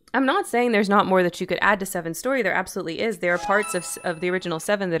 I'm not saying there's not more that you could add to 7's story. There absolutely is. There are parts of the original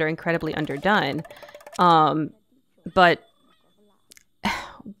 7 that are incredibly underdone. But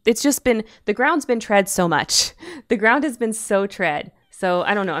it's just been, the ground's been tread so much. The ground has been so tread. So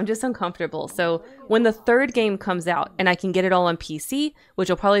I don't know. I'm just uncomfortable. So when the 3rd game comes out and I can get it all on PC, which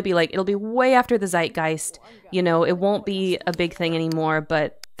will probably be like, it'll be way after the zeitgeist. You know, it won't be a big thing anymore,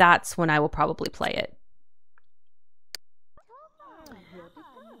 but that's when I will probably play it.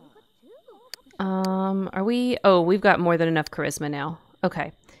 We've got more than enough charisma now.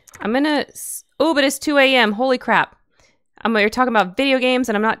 Okay. I'm gonna, but it's 2 a.m. Holy crap. You're talking about video games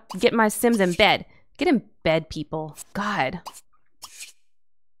and I'm not getting my Sims in bed. Get in bed, people. God.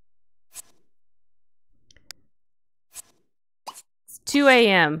 It's 2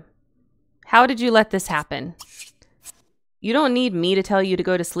 a.m. How did you let this happen? You don't need me to tell you to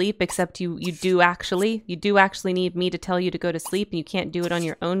go to sleep, except you do actually need me to tell you to go to sleep, and you can't do it on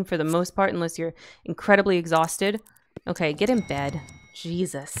your own for the most part unless you're incredibly exhausted. Okay, get in bed.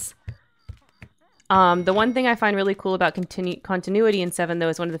 Jesus. The one thing I find really cool about continuity in 7, though,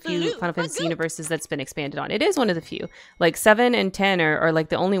 is one of the few Final Fantasy universes that's been expanded on. It is one of the few. Like, 7 and 10 are like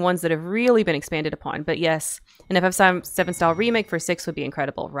the only ones that have really been expanded upon. But yes, an FF7 style remake for 6 would be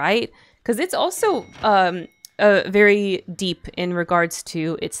incredible, right? Because it's also very deep in regards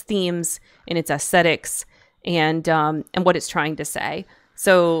to its themes and its aesthetics and what it's trying to say.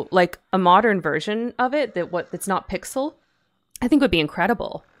 So, like, a modern version of it that's not pixel, I think would be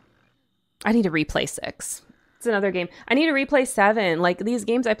incredible. I need to replay 6. It's another game. I need to replay 7. Like, these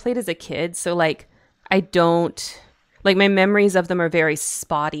games I played as a kid, so, like, I don't... Like, my memories of them are very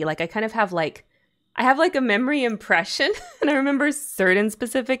spotty. Like, I kind of have, like... I have, like, a memory impression, and I remember certain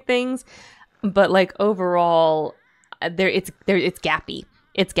specific things, but, like, overall, it's gappy.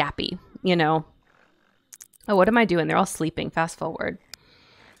 It's gappy, you know? Oh, what am I doing? They're all sleeping. Fast forward.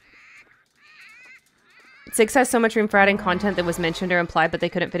 6 has so much room for adding content that was mentioned or implied, but they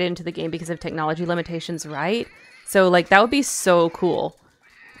couldn't fit it into the game because of technology limitations, right? So, like, that would be so cool.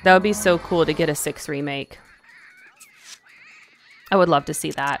 That would be so cool to get a 6 remake. I would love to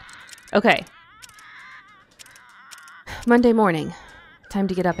see that. Okay. Monday morning. Time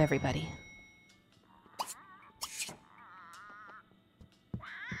to get up, everybody.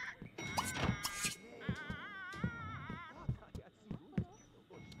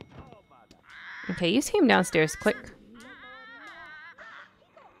 Okay, you see him downstairs. Quick.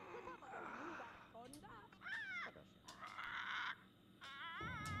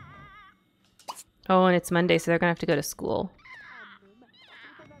 Oh, and it's Monday, so they're gonna have to go to school.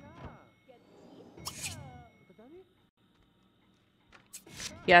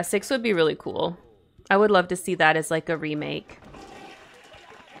 Yeah, 6 would be really cool. I would love to see that as like a remake.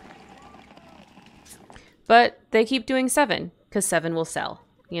 But they keep doing 7 because 7 will sell,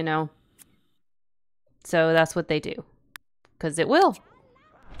 you know? So that's what they do. Because it will.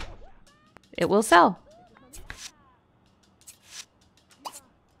 It will sell.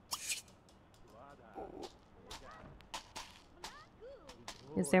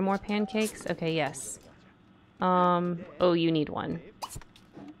 Is there more pancakes? Okay, yes. Oh, you need one.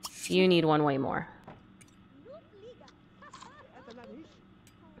 You need one way more.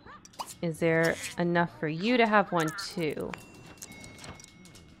 Is there enough for you to have one too?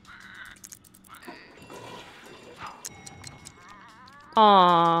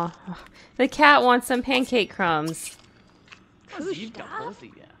 Aww. The cat wants some pancake crumbs.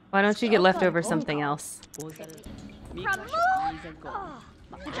 Why don't you get leftover something else?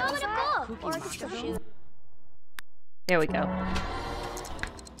 There we go.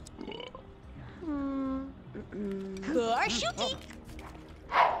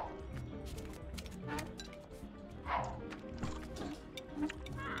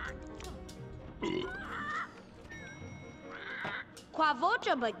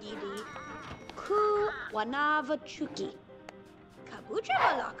 Kwavocha bagidi, ku wanava chuki. Kabucha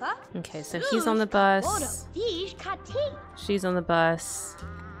balaka. Okay, so he's on the bus. She's on the bus.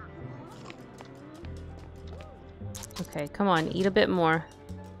 Okay, come on, eat a bit more.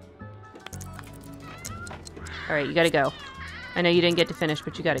 Alright, you gotta go. I know you didn't get to finish,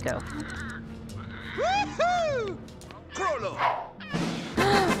 but you gotta go.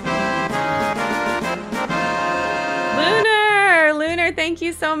 Lunar, thank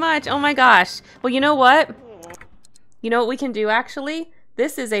you so much. Oh my gosh. Well, you know what? You know what we can do actually?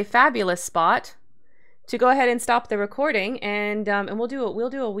 This is a fabulous spot to go ahead and stop the recording, and we'll do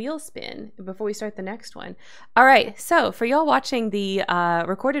a wheel spin before we start the next one. All right, so for y'all watching the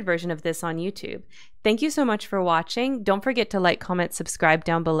recorded version of this on YouTube, thank you so much for watching. Don't forget to like, comment, subscribe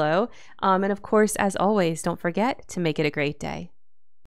down below, and of course, as always, don't forget to make it a great day.